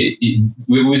it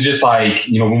was just like,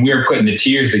 when we were putting the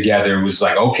tiers together, it was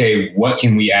like, okay, what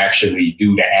can we actually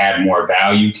do to add more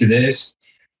value to this?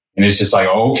 And it's just like,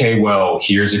 okay, well,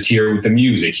 here's a tier with the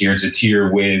music. Here's a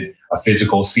tier with a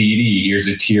physical CD. Here's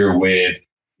a tier with,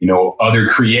 other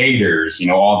creators,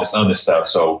 all this other stuff.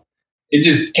 So it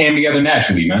just came together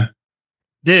naturally, man.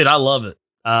 Dude, I love it.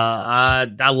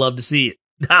 I love to see it.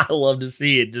 I love to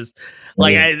see it. Just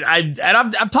like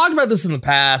I've talked about this in the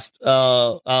past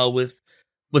with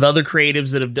other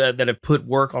creatives that have put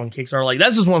work on Kickstarter. Like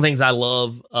that's just one of the things I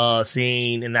love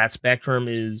seeing in that spectrum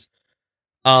is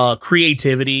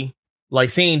creativity. Like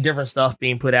seeing different stuff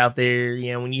being put out there.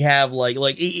 When you have like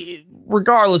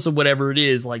regardless of whatever it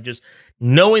is, like just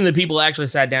knowing that people actually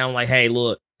sat down like, hey,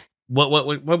 look,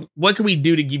 what can we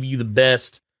do to give you the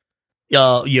best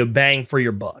bang for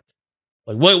your buck?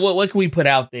 Like what can we put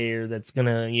out there that's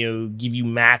gonna give you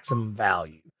maximum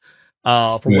value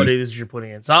for what it is you're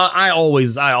putting in? So I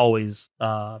always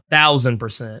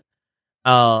 1,000%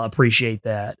 appreciate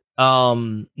that.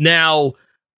 Now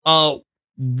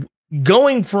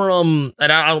going from,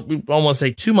 and I don't want to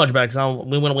say too much about it because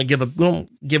we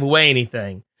don't give away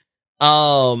anything.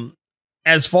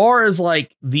 As far as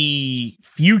like the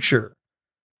future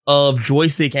of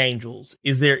Joystick Angels,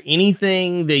 is there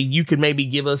anything that you could maybe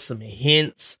give us some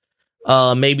hints,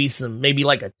 maybe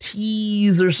like a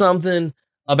tease or something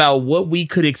about what we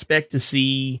could expect to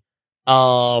see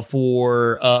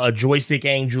for a Joystick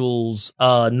Angels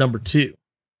number 2?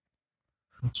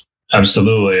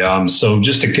 Absolutely. So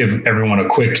just to give everyone a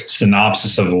quick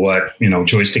synopsis of what,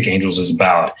 Joystick Angels is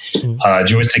about.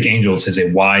 Joystick Angels is a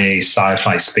YA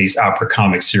sci-fi space opera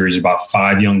comic series about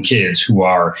 5 young kids who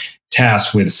are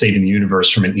tasked with saving the universe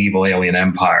from an evil alien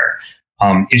empire.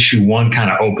 Issue 1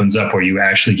 kind of opens up where you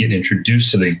actually get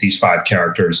introduced to these 5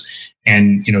 characters,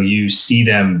 and, you see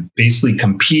them basically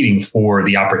competing for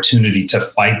the opportunity to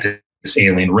fight this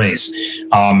alien race.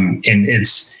 And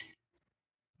it's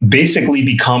basically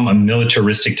become a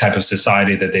militaristic type of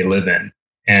society that they live in.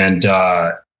 And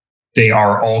they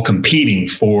are all competing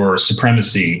for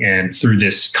supremacy and through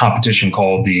this competition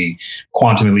called the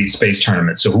Quantum Elite Space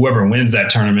Tournament. So whoever wins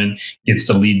that tournament gets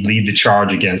to lead the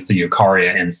charge against the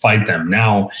Eukarya and fight them.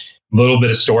 Now, a little bit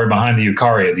of story behind the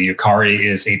Eukarya. The Eukarya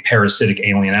is a parasitic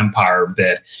alien empire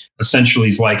that essentially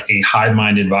is like a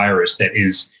hive-minded virus that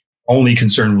is only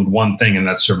concerned with one thing, and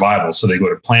that's survival. So they go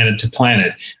to planet,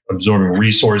 absorbing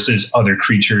resources, other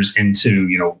creatures into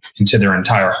their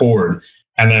entire horde,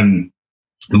 and then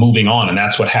moving on. And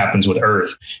that's what happens with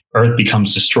Earth. Earth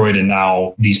becomes destroyed, and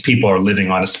now these people are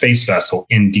living on a space vessel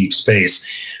in deep space.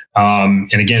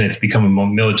 And again, it's become a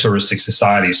militaristic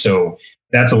society. So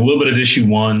that's a little bit of issue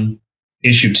 1.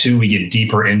 Issue 2, we get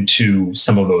deeper into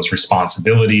some of those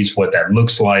responsibilities, what that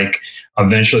looks like.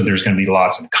 Eventually, there's going to be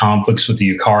lots of conflicts with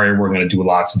the Eukarya. We're going to do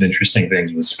lots of interesting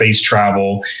things with space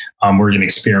travel. We're going to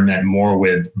experiment more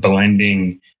with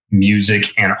blending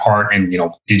music and art and,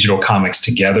 digital comics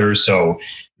together. So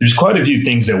there's quite a few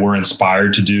things that we're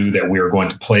inspired to do that we're going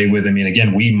to play with. I mean,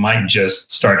 again, we might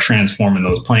just start transforming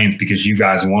those planes because you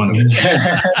guys wanted it.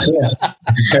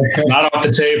 It's not off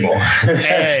the table.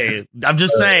 Hey, I'm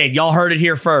just saying, y'all heard it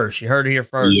here first. You heard it here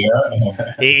first. Yeah.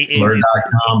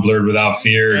 Blerd.com, Blerd Without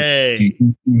Fear. Hey. He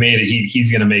made it.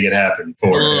 He's going to make it happen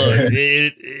for us.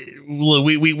 Look,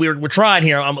 we're trying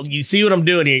here. You see what I'm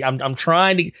doing here? I'm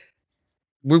trying to.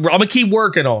 I'm gonna keep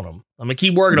working on them. We're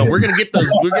gonna get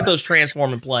those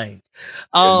transforming planes.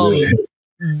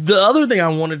 the other thing I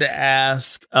wanted to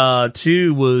ask,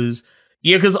 too, was,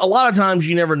 because a lot of times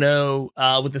you never know,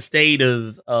 with the state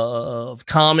of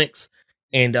comics,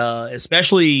 and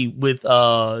especially with,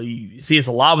 you see it's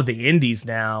a lot with the indies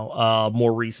now,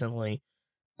 more recently.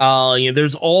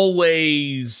 There's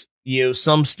always,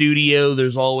 some studio,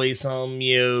 there's always some,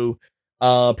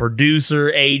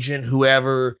 producer, agent,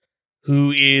 whoever,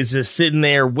 who is just sitting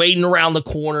there waiting around the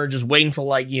corner, just waiting for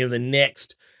like, the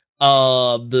next,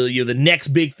 the next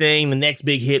big thing, the next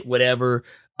big hit, whatever.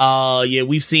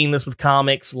 We've seen this with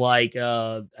comics like,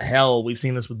 we've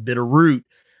seen this with Bitterroot,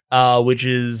 which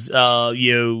is,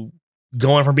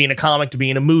 going from being a comic to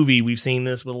being a movie. We've seen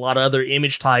this with a lot of other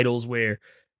Image titles where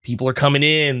people are coming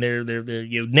in, they're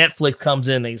Netflix comes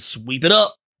in, they sweep it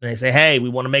up, and they say, hey, we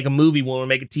want to make a movie, we want to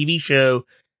make a TV show,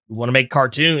 we want to make a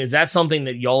cartoon. Is that something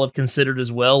that y'all have considered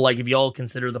as well? Like, if y'all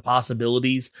consider the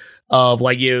possibilities of,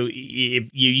 like, if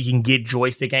you can get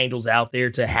Joystick Angels out there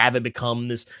to have it become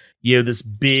this, this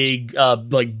big,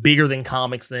 like, bigger than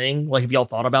comics thing? Like, have y'all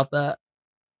thought about that?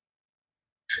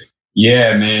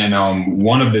 Yeah, man.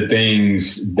 One of the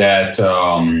things that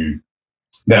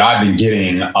that I've been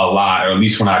getting a lot, or at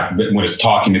least when I was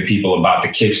talking to people about the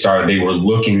Kickstarter, they were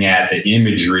looking at the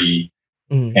imagery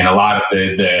and a lot of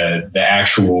the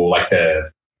actual, like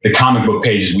the comic book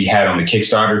pages we had on the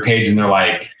Kickstarter page, and they're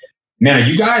like, man, are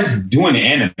you guys doing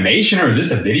animation, or is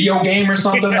this a video game or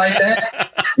something like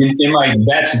that? And like,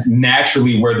 that's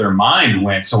naturally where their mind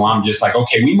went. So I'm just like,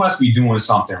 okay, we must be doing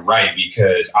something right,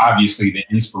 because obviously the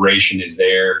inspiration is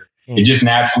there. It just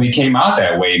naturally came out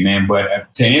that way, man.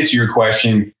 But to answer your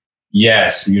question,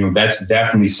 yes, that's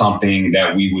definitely something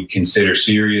that we would consider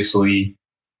seriously.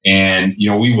 And,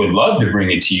 we would love to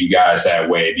bring it to you guys that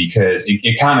way, because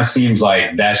it kind of seems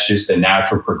like that's just a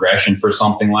natural progression for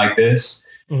something like this.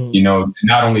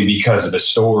 Not only because of the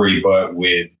story, but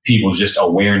with people's just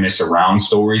awareness around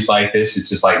stories like this. It's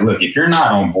just like, look, if you're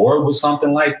not on board with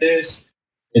something like this,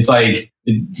 it's like,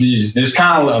 there's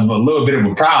kind of a little bit of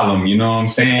a problem. You know what I'm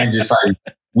saying? Just like,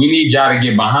 we need y'all to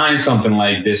get behind something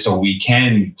like this so we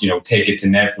can, take it to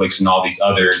Netflix and all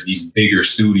these bigger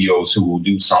studios who will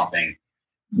do something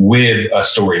with a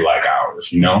story like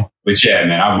ours, But yeah,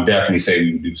 man, I would definitely say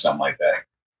we would do something like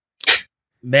that.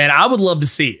 Man, I would love to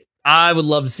see it. I would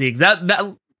love to see it. 'Cause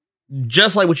that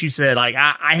just like what you said, like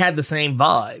I had the same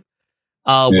vibe.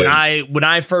 When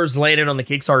I first landed on the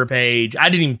Kickstarter page, I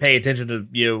didn't even pay attention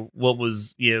to, what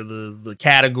was, the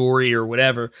category or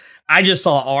whatever. I just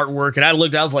saw artwork and I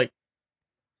was like,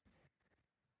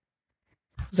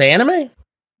 it's anime? I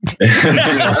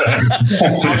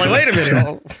was like, wait a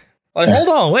minute. Like, hold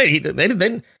on, wait. They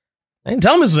didn't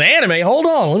tell me this is anime. Hold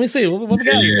on, let me see what we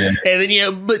got here. And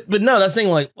then but no, that's thing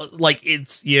like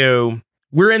it's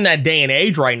we're in that day and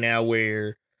age right now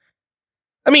where,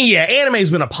 I mean, yeah,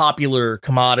 anime's been a popular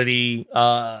commodity.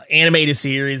 Animated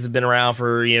series have been around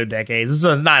for decades.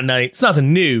 It's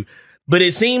nothing new, but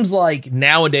it seems like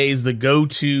nowadays the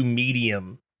go-to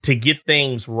medium to get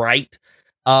things right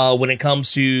when it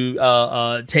comes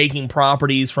to taking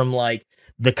properties from like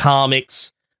the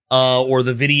comics or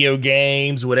the video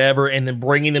games, whatever, and then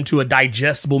bringing them to a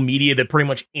digestible media that pretty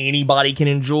much anybody can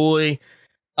enjoy.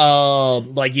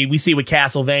 Like we see with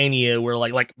Castlevania, where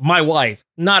like my wife,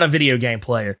 not a video game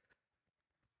player,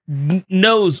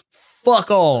 knows fuck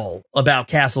all about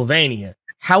Castlevania.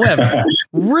 However,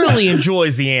 really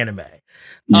enjoys the anime.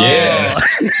 Yeah.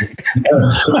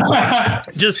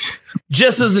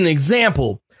 Just as an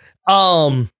example.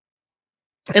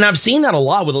 And I've seen that a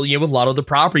lot with a lot of the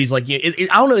properties. Like, I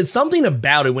don't know, it's something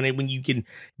about it when you can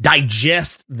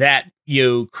digest that,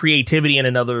 creativity in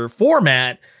another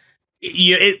format.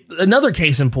 Another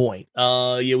case in point.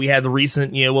 We had the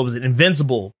recent, what was it,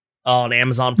 Invincible on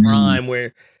Amazon Prime,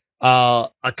 where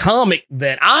a comic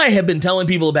that I have been telling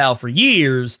people about for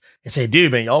years, and say,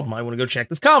 dude, man, y'all might want to go check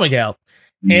this comic out.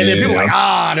 And then people are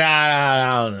like,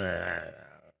 no.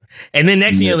 And then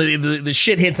next thing you know, the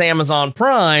shit hits Amazon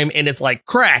Prime, and it's like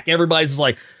crack. Everybody's just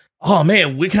like, oh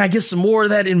man, can I get some more of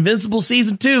that Invincible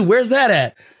season 2? Where's that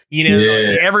at?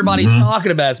 Everybody's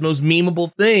talking about it. It's the most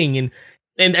memeable thing. And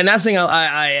that's the thing.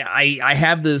 I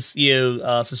have this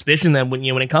suspicion that when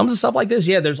it comes to stuff like this,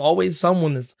 there's always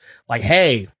someone that's like,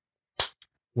 hey,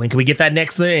 when can we get that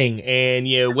next thing? And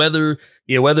whether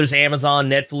it's Amazon,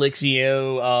 Netflix,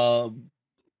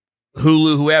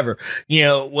 Hulu, whoever,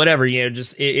 whatever,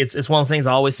 just it's one of those things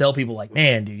I always tell people, like,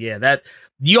 man, dude, that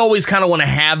you always kind of want to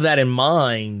have that in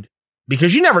mind,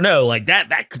 because you never know, like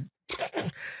that could,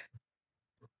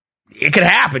 it could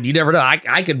happen. You never know.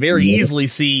 I could very easily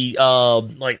see,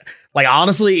 like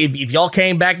honestly, if y'all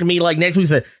came back to me like next week and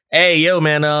said, hey, yo,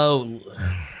 man,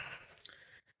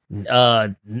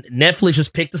 Netflix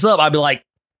just picked this up, I'd be like,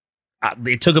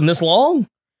 it took them this long?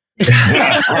 Word.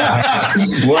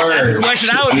 That's the question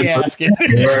I would be asking.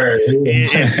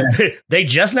 They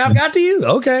just now got to you?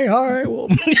 Okay, all right. Well,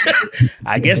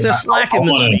 I guess they're slacking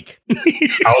this week. I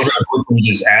was going to quickly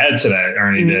just add to that,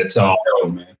 Ernie, that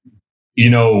you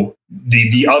know,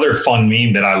 the other fun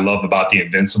meme that I love about the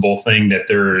Invincible thing, that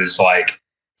there is like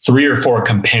 3 or 4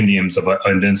 compendiums of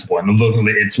Invincible, and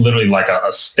it's literally like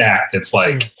a stack that's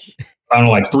like, I don't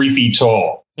know, like 3 feet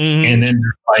tall. And then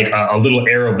like a little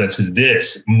arrow that says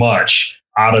this much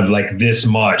out of like this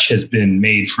much has been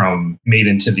made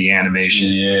into the animation.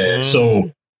 Yeah.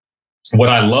 So what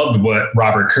I loved what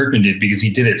Robert Kirkman did, because he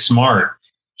did it smart,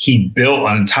 he built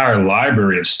an entire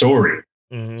library of story.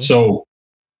 So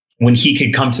when he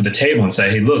could come to the table and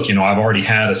say, hey, look, you know, I've already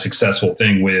had a successful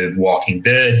thing with Walking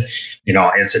Dead. You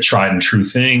know, it's a tried and true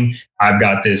thing. I've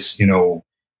got this, you know,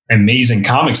 amazing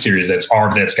comic series that's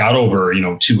got over, you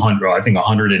know, 200, I think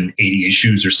 180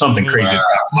 issues or something crazy.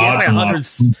 Wow.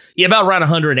 It's like about around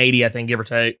 180, I think, give or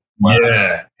take.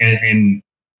 Yeah. And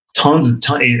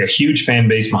a huge fan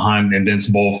base behind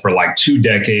Invincible for like 2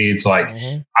 decades. Like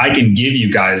I can give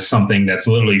you guys something that's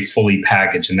literally fully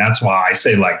packaged. And that's why I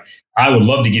say, like, I would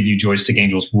love to give you Joystick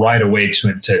Angels right away to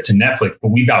Netflix, but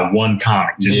we got one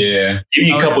comic. Just give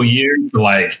me a couple years to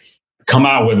like come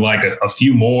out with like a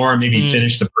few more, maybe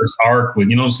finish the first arc with,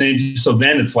 you know what I'm saying? So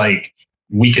then it's like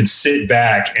we could sit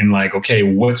back and like, okay,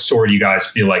 what story do you guys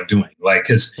feel like doing? Like,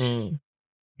 because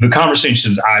the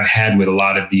conversations I've had with a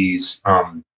lot of these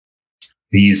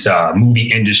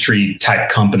movie industry type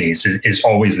companies is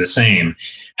always the same.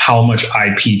 How much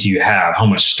IP do you have? How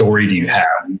much story do you have?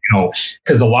 You know,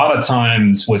 because a lot of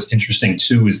times what's interesting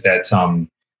too is that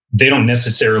they don't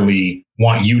necessarily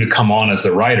want you to come on as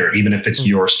the writer, even if it's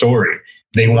your story.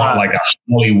 They want like a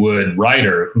Hollywood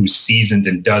writer who's seasoned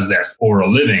and does that for a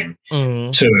living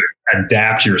to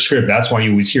adapt your script. That's why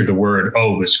you always hear the word,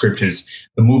 the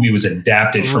movie was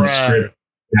adapted from a script,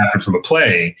 adapted from a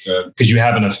play, because you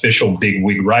have an official big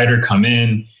wig writer come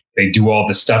in, they do all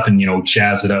the stuff and, you know,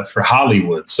 jazz it up for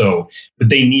Hollywood. So, but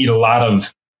they need a lot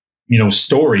of, you know,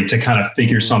 story to kind of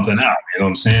figure something out. You know what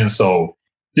I'm saying? So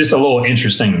just a little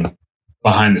interesting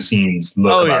behind the scenes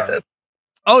look about that.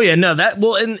 Oh yeah, no,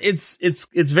 and it's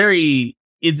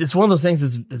one of those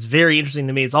things that's very interesting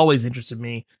to me. It's always interested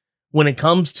me when it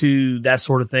comes to that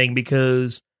sort of thing,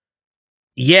 because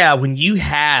when you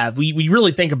have, we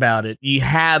really think about it, you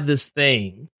have this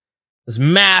thing, this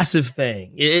massive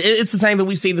thing. It's the same that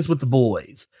we've seen this with The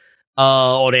Boys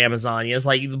on Amazon. You know, it's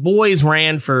like The Boys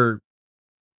ran for,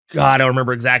 God, I don't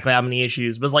remember exactly how many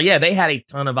issues, but it's like, they had a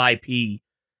ton of IP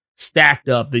stacked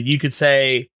up that you could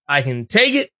say, I can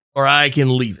take it or I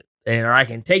can leave it, or I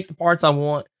can take the parts I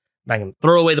want and I can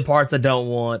throw away the parts I don't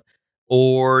want.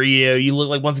 Or you look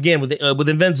like, once again with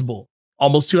Invincible,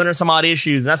 almost 200 some odd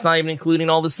issues. That's not even including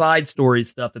all the side story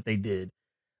stuff that they did.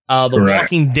 The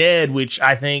Walking Dead, which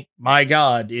I think, my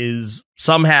God, is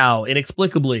somehow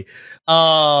inexplicably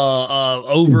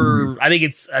over. I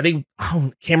can't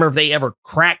remember if they ever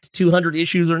cracked 200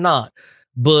 issues or not.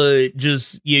 But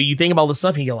just, you think about all this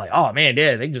stuff and you go like, oh man,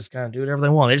 they can just kind of do whatever they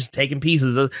want. They're just taking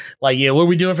pieces of, like, what are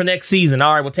we doing for next season?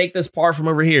 All right, we'll take this part from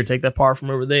over here, take that part from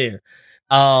over there.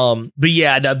 But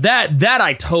now that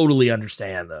I totally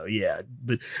understand though. Yeah.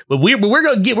 But we're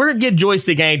gonna get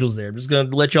Joystick Angels there. I'm just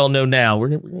gonna let y'all know now. We're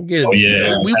gonna get it. Oh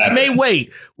yeah. We may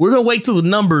wait. We're gonna wait till the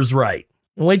numbers right.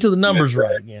 Wait till the numbers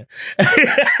right. Yeah.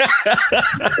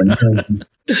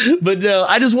 But no,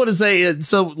 I just want to say,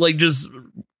 so like, just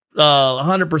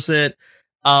 100%.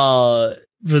 For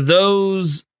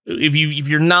those, if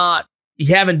you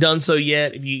haven't done so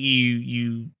yet, if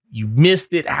you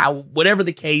missed it, whatever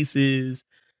the case is,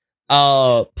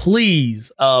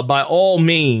 please, by all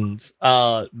means,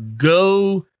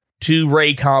 go to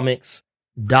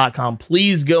raycomics.com.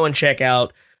 Please go and check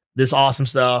out this awesome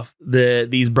stuff that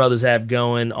these brothers have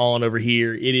going on over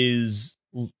here. It is,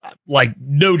 like,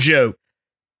 no joke.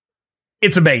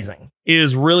 It's amazing. It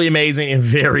is really amazing and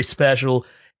very special.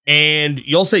 And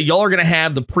y'all say y'all are going to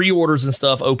have the pre-orders and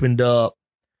stuff opened up.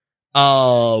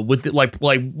 With the, like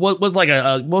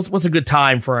what's a good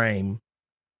time frame?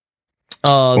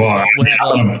 I'm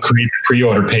gonna create a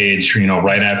pre-order page,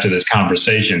 right after this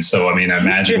conversation. So I mean, I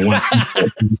imagine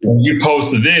when you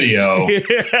post the video,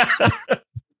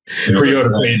 the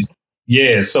pre-order page.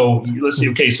 Yeah. So let's see.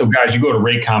 Okay. So guys, you go to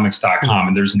raycomics.com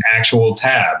and there's an actual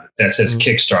tab that says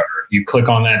Kickstarter. You click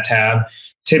on that tab.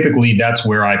 Typically, that's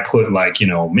where I put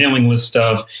mailing list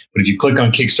stuff. But if you click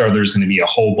on Kickstarter, there's going to be a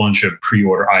whole bunch of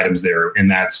pre-order items there. And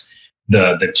that's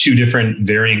the two different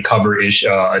variant cover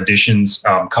editions,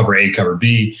 cover A, cover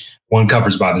B. One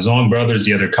cover's by the Zong brothers.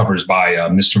 The other cover's by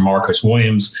Mr. Marcus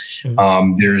Williams.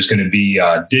 There's going to be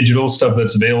digital stuff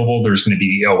that's available. There's going to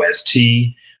be the OST,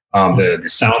 the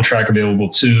soundtrack available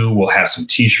too. We'll have some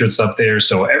T-shirts up there.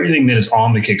 So everything that is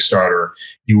on the Kickstarter,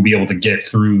 you will be able to get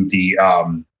through the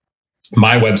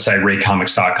my website,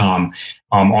 raycomics.com.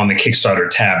 On the Kickstarter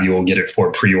tab, you will get it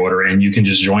for pre-order, and you can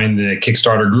just join the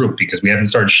Kickstarter group because we haven't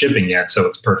started shipping yet, so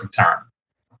it's perfect time.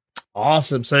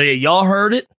 Awesome. So yeah, y'all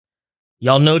heard it.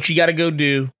 Y'all know what you got to go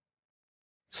do.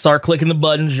 Start clicking the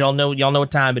buttons. Y'all know what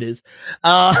time it is.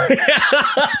 Y'all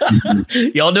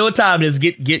know what time it is.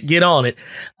 Get on it.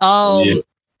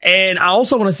 And I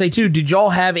also want to say too, did y'all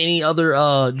have any other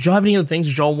things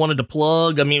that y'all wanted to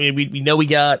plug? I mean, we know we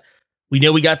got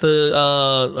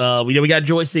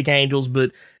Joystick Angels,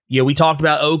 but yeah, we talked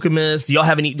about OKEMUS. Do y'all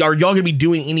have any? Are y'all going to be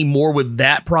doing any more with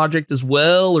that project as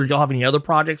well, or do y'all have any other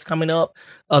projects coming up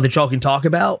that y'all can talk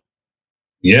about?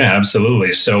 Yeah,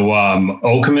 absolutely. So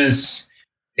OKEMUS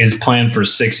is planned for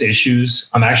 6 issues.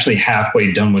 I'm actually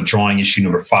halfway done with drawing issue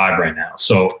number 5 right now.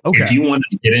 So if you want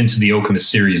to get into the OKEMUS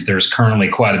series, there's currently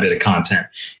quite a bit of content.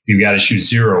 You've got issue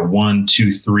 0, 1,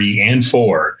 2, 3, and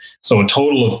 4. So a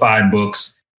total of 5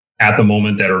 books at the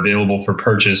moment that are available for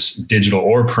purchase, digital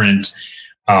or print.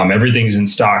 Everything's in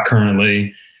stock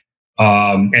currently.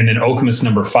 And then OKEMUS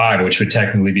number 5, which would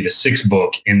technically be the 6th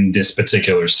book in this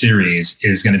particular series,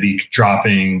 is going to be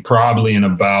dropping probably in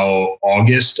about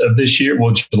August of this year.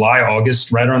 Well, July,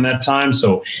 August, right around that time.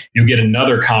 So you'll get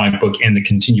another comic book in the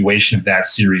continuation of that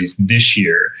series this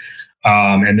year.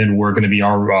 And then we're going to be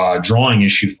drawing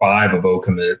issue 5 of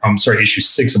OKEMUS. Issue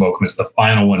 6 of OKEMUS, the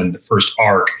final one in the first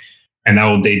arc. And that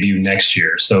will debut next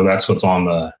year. So that's what's on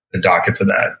the docket for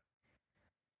that.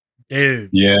 Dude.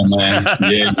 Yeah, man.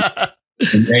 Yeah.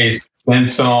 Hey,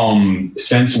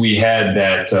 since we had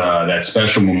that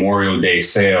special Memorial Day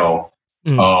sale,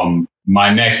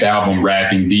 my next album,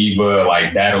 Rapping Diva,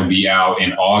 like that'll be out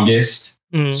in August.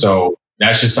 So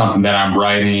that's just something that I'm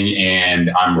writing and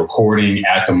I'm recording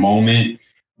at the moment.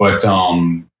 But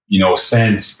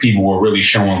since people were really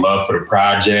showing love for the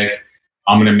project,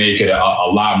 I'm going to make it a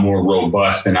lot more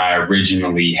robust than I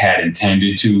originally had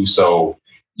intended to. So,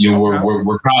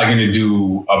 we're probably going to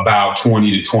do about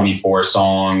 20 to 24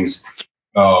 songs.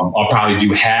 I'll probably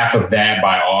do half of that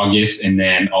by August, and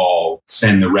then I'll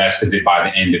send the rest of it by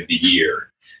the end of the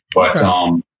year. But,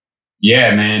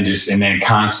 yeah, man, and then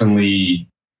constantly,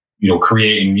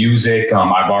 creating music.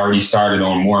 I've already started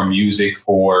on more music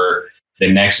for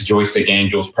the next Joystick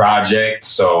Angels project.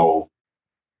 So,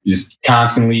 just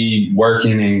constantly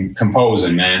working and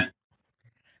composing, man.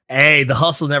 Hey, the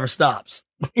hustle never stops.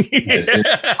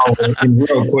 And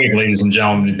real quick, ladies and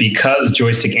gentlemen, because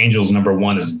Joystick Angels number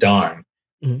 1 is done,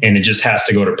 and it just has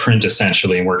to go to print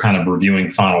essentially, and we're kind of reviewing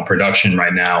final production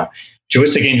right now.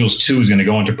 Joystick Angels 2 is going to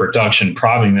go into production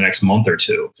probably in the next month or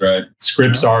 2. That's right.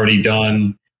 Script's already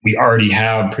done. We already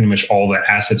have pretty much all the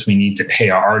assets we need to pay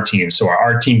our art team. So our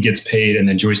art team gets paid, and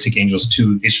then Joystick Angels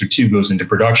 2 issue 2 goes into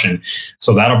production.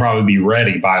 So that'll probably be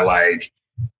ready by like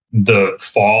the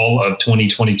fall of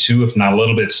 2022, if not a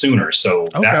little bit sooner. So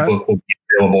that book will be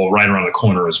available right around the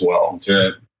corner as well. That's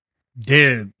right.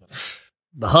 Dude,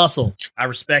 the hustle. I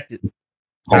respect it.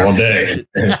 All day.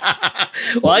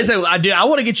 Well, I said, I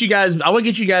want to get you guys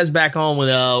back on when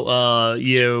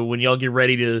y'all get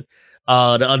ready to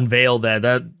unveil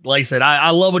that. Like I said,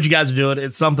 I love what you guys are doing.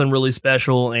 It's something really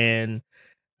special, and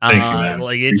thank you, man.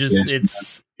 Like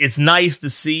it's nice to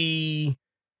see.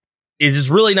 It's just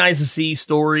really nice to see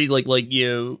stories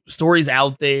stories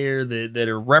out there that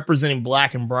are representing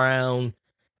Black and brown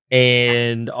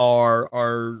and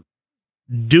are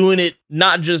doing it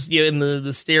not just in the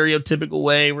stereotypical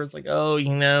way where it's like,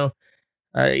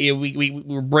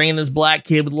 we're bringing this black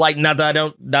kid with not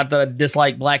that I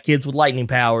dislike black kids with lightning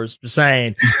powers, just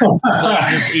saying.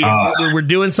 We're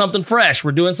doing something fresh.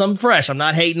 I'm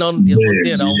not hating on. I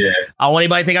don't want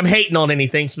anybody to think I'm hating on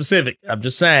anything specific. I'm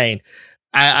just saying.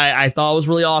 I thought it was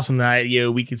really awesome that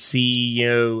we could see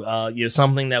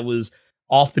something that was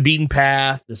off the beaten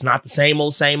path. It's not the same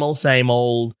old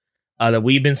that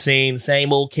we've been seeing, the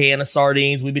same old can of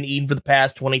sardines we've been eating for the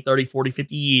past 20, 30, 40,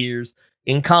 50 years.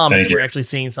 In comics, we're actually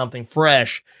seeing something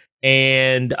fresh.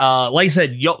 And like I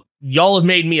said, y'all have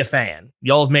made me a fan.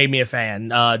 Y'all are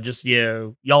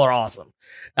awesome.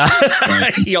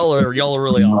 Y'all are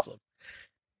really awesome.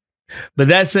 But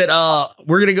that said,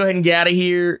 we're going to go ahead and get out of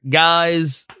here.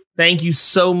 Guys, thank you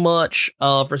so much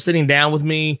for sitting down with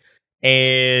me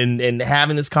and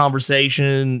having this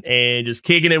conversation and just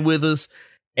kicking it with us.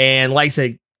 And like I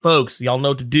said, folks, y'all know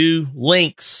what to do.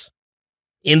 Links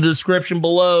in the description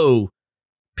below.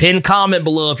 Pin comment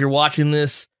below if you're watching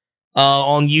this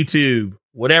on YouTube.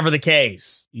 whatever the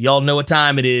case, y'all know what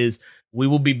time it is. We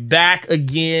will be back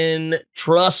again.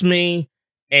 Trust me.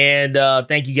 And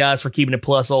thank you guys for keeping it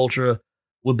plus ultra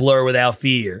with Blerd Without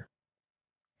Fear.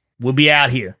 We'll be out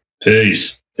here.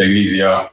 Peace. Take it easy, y'all.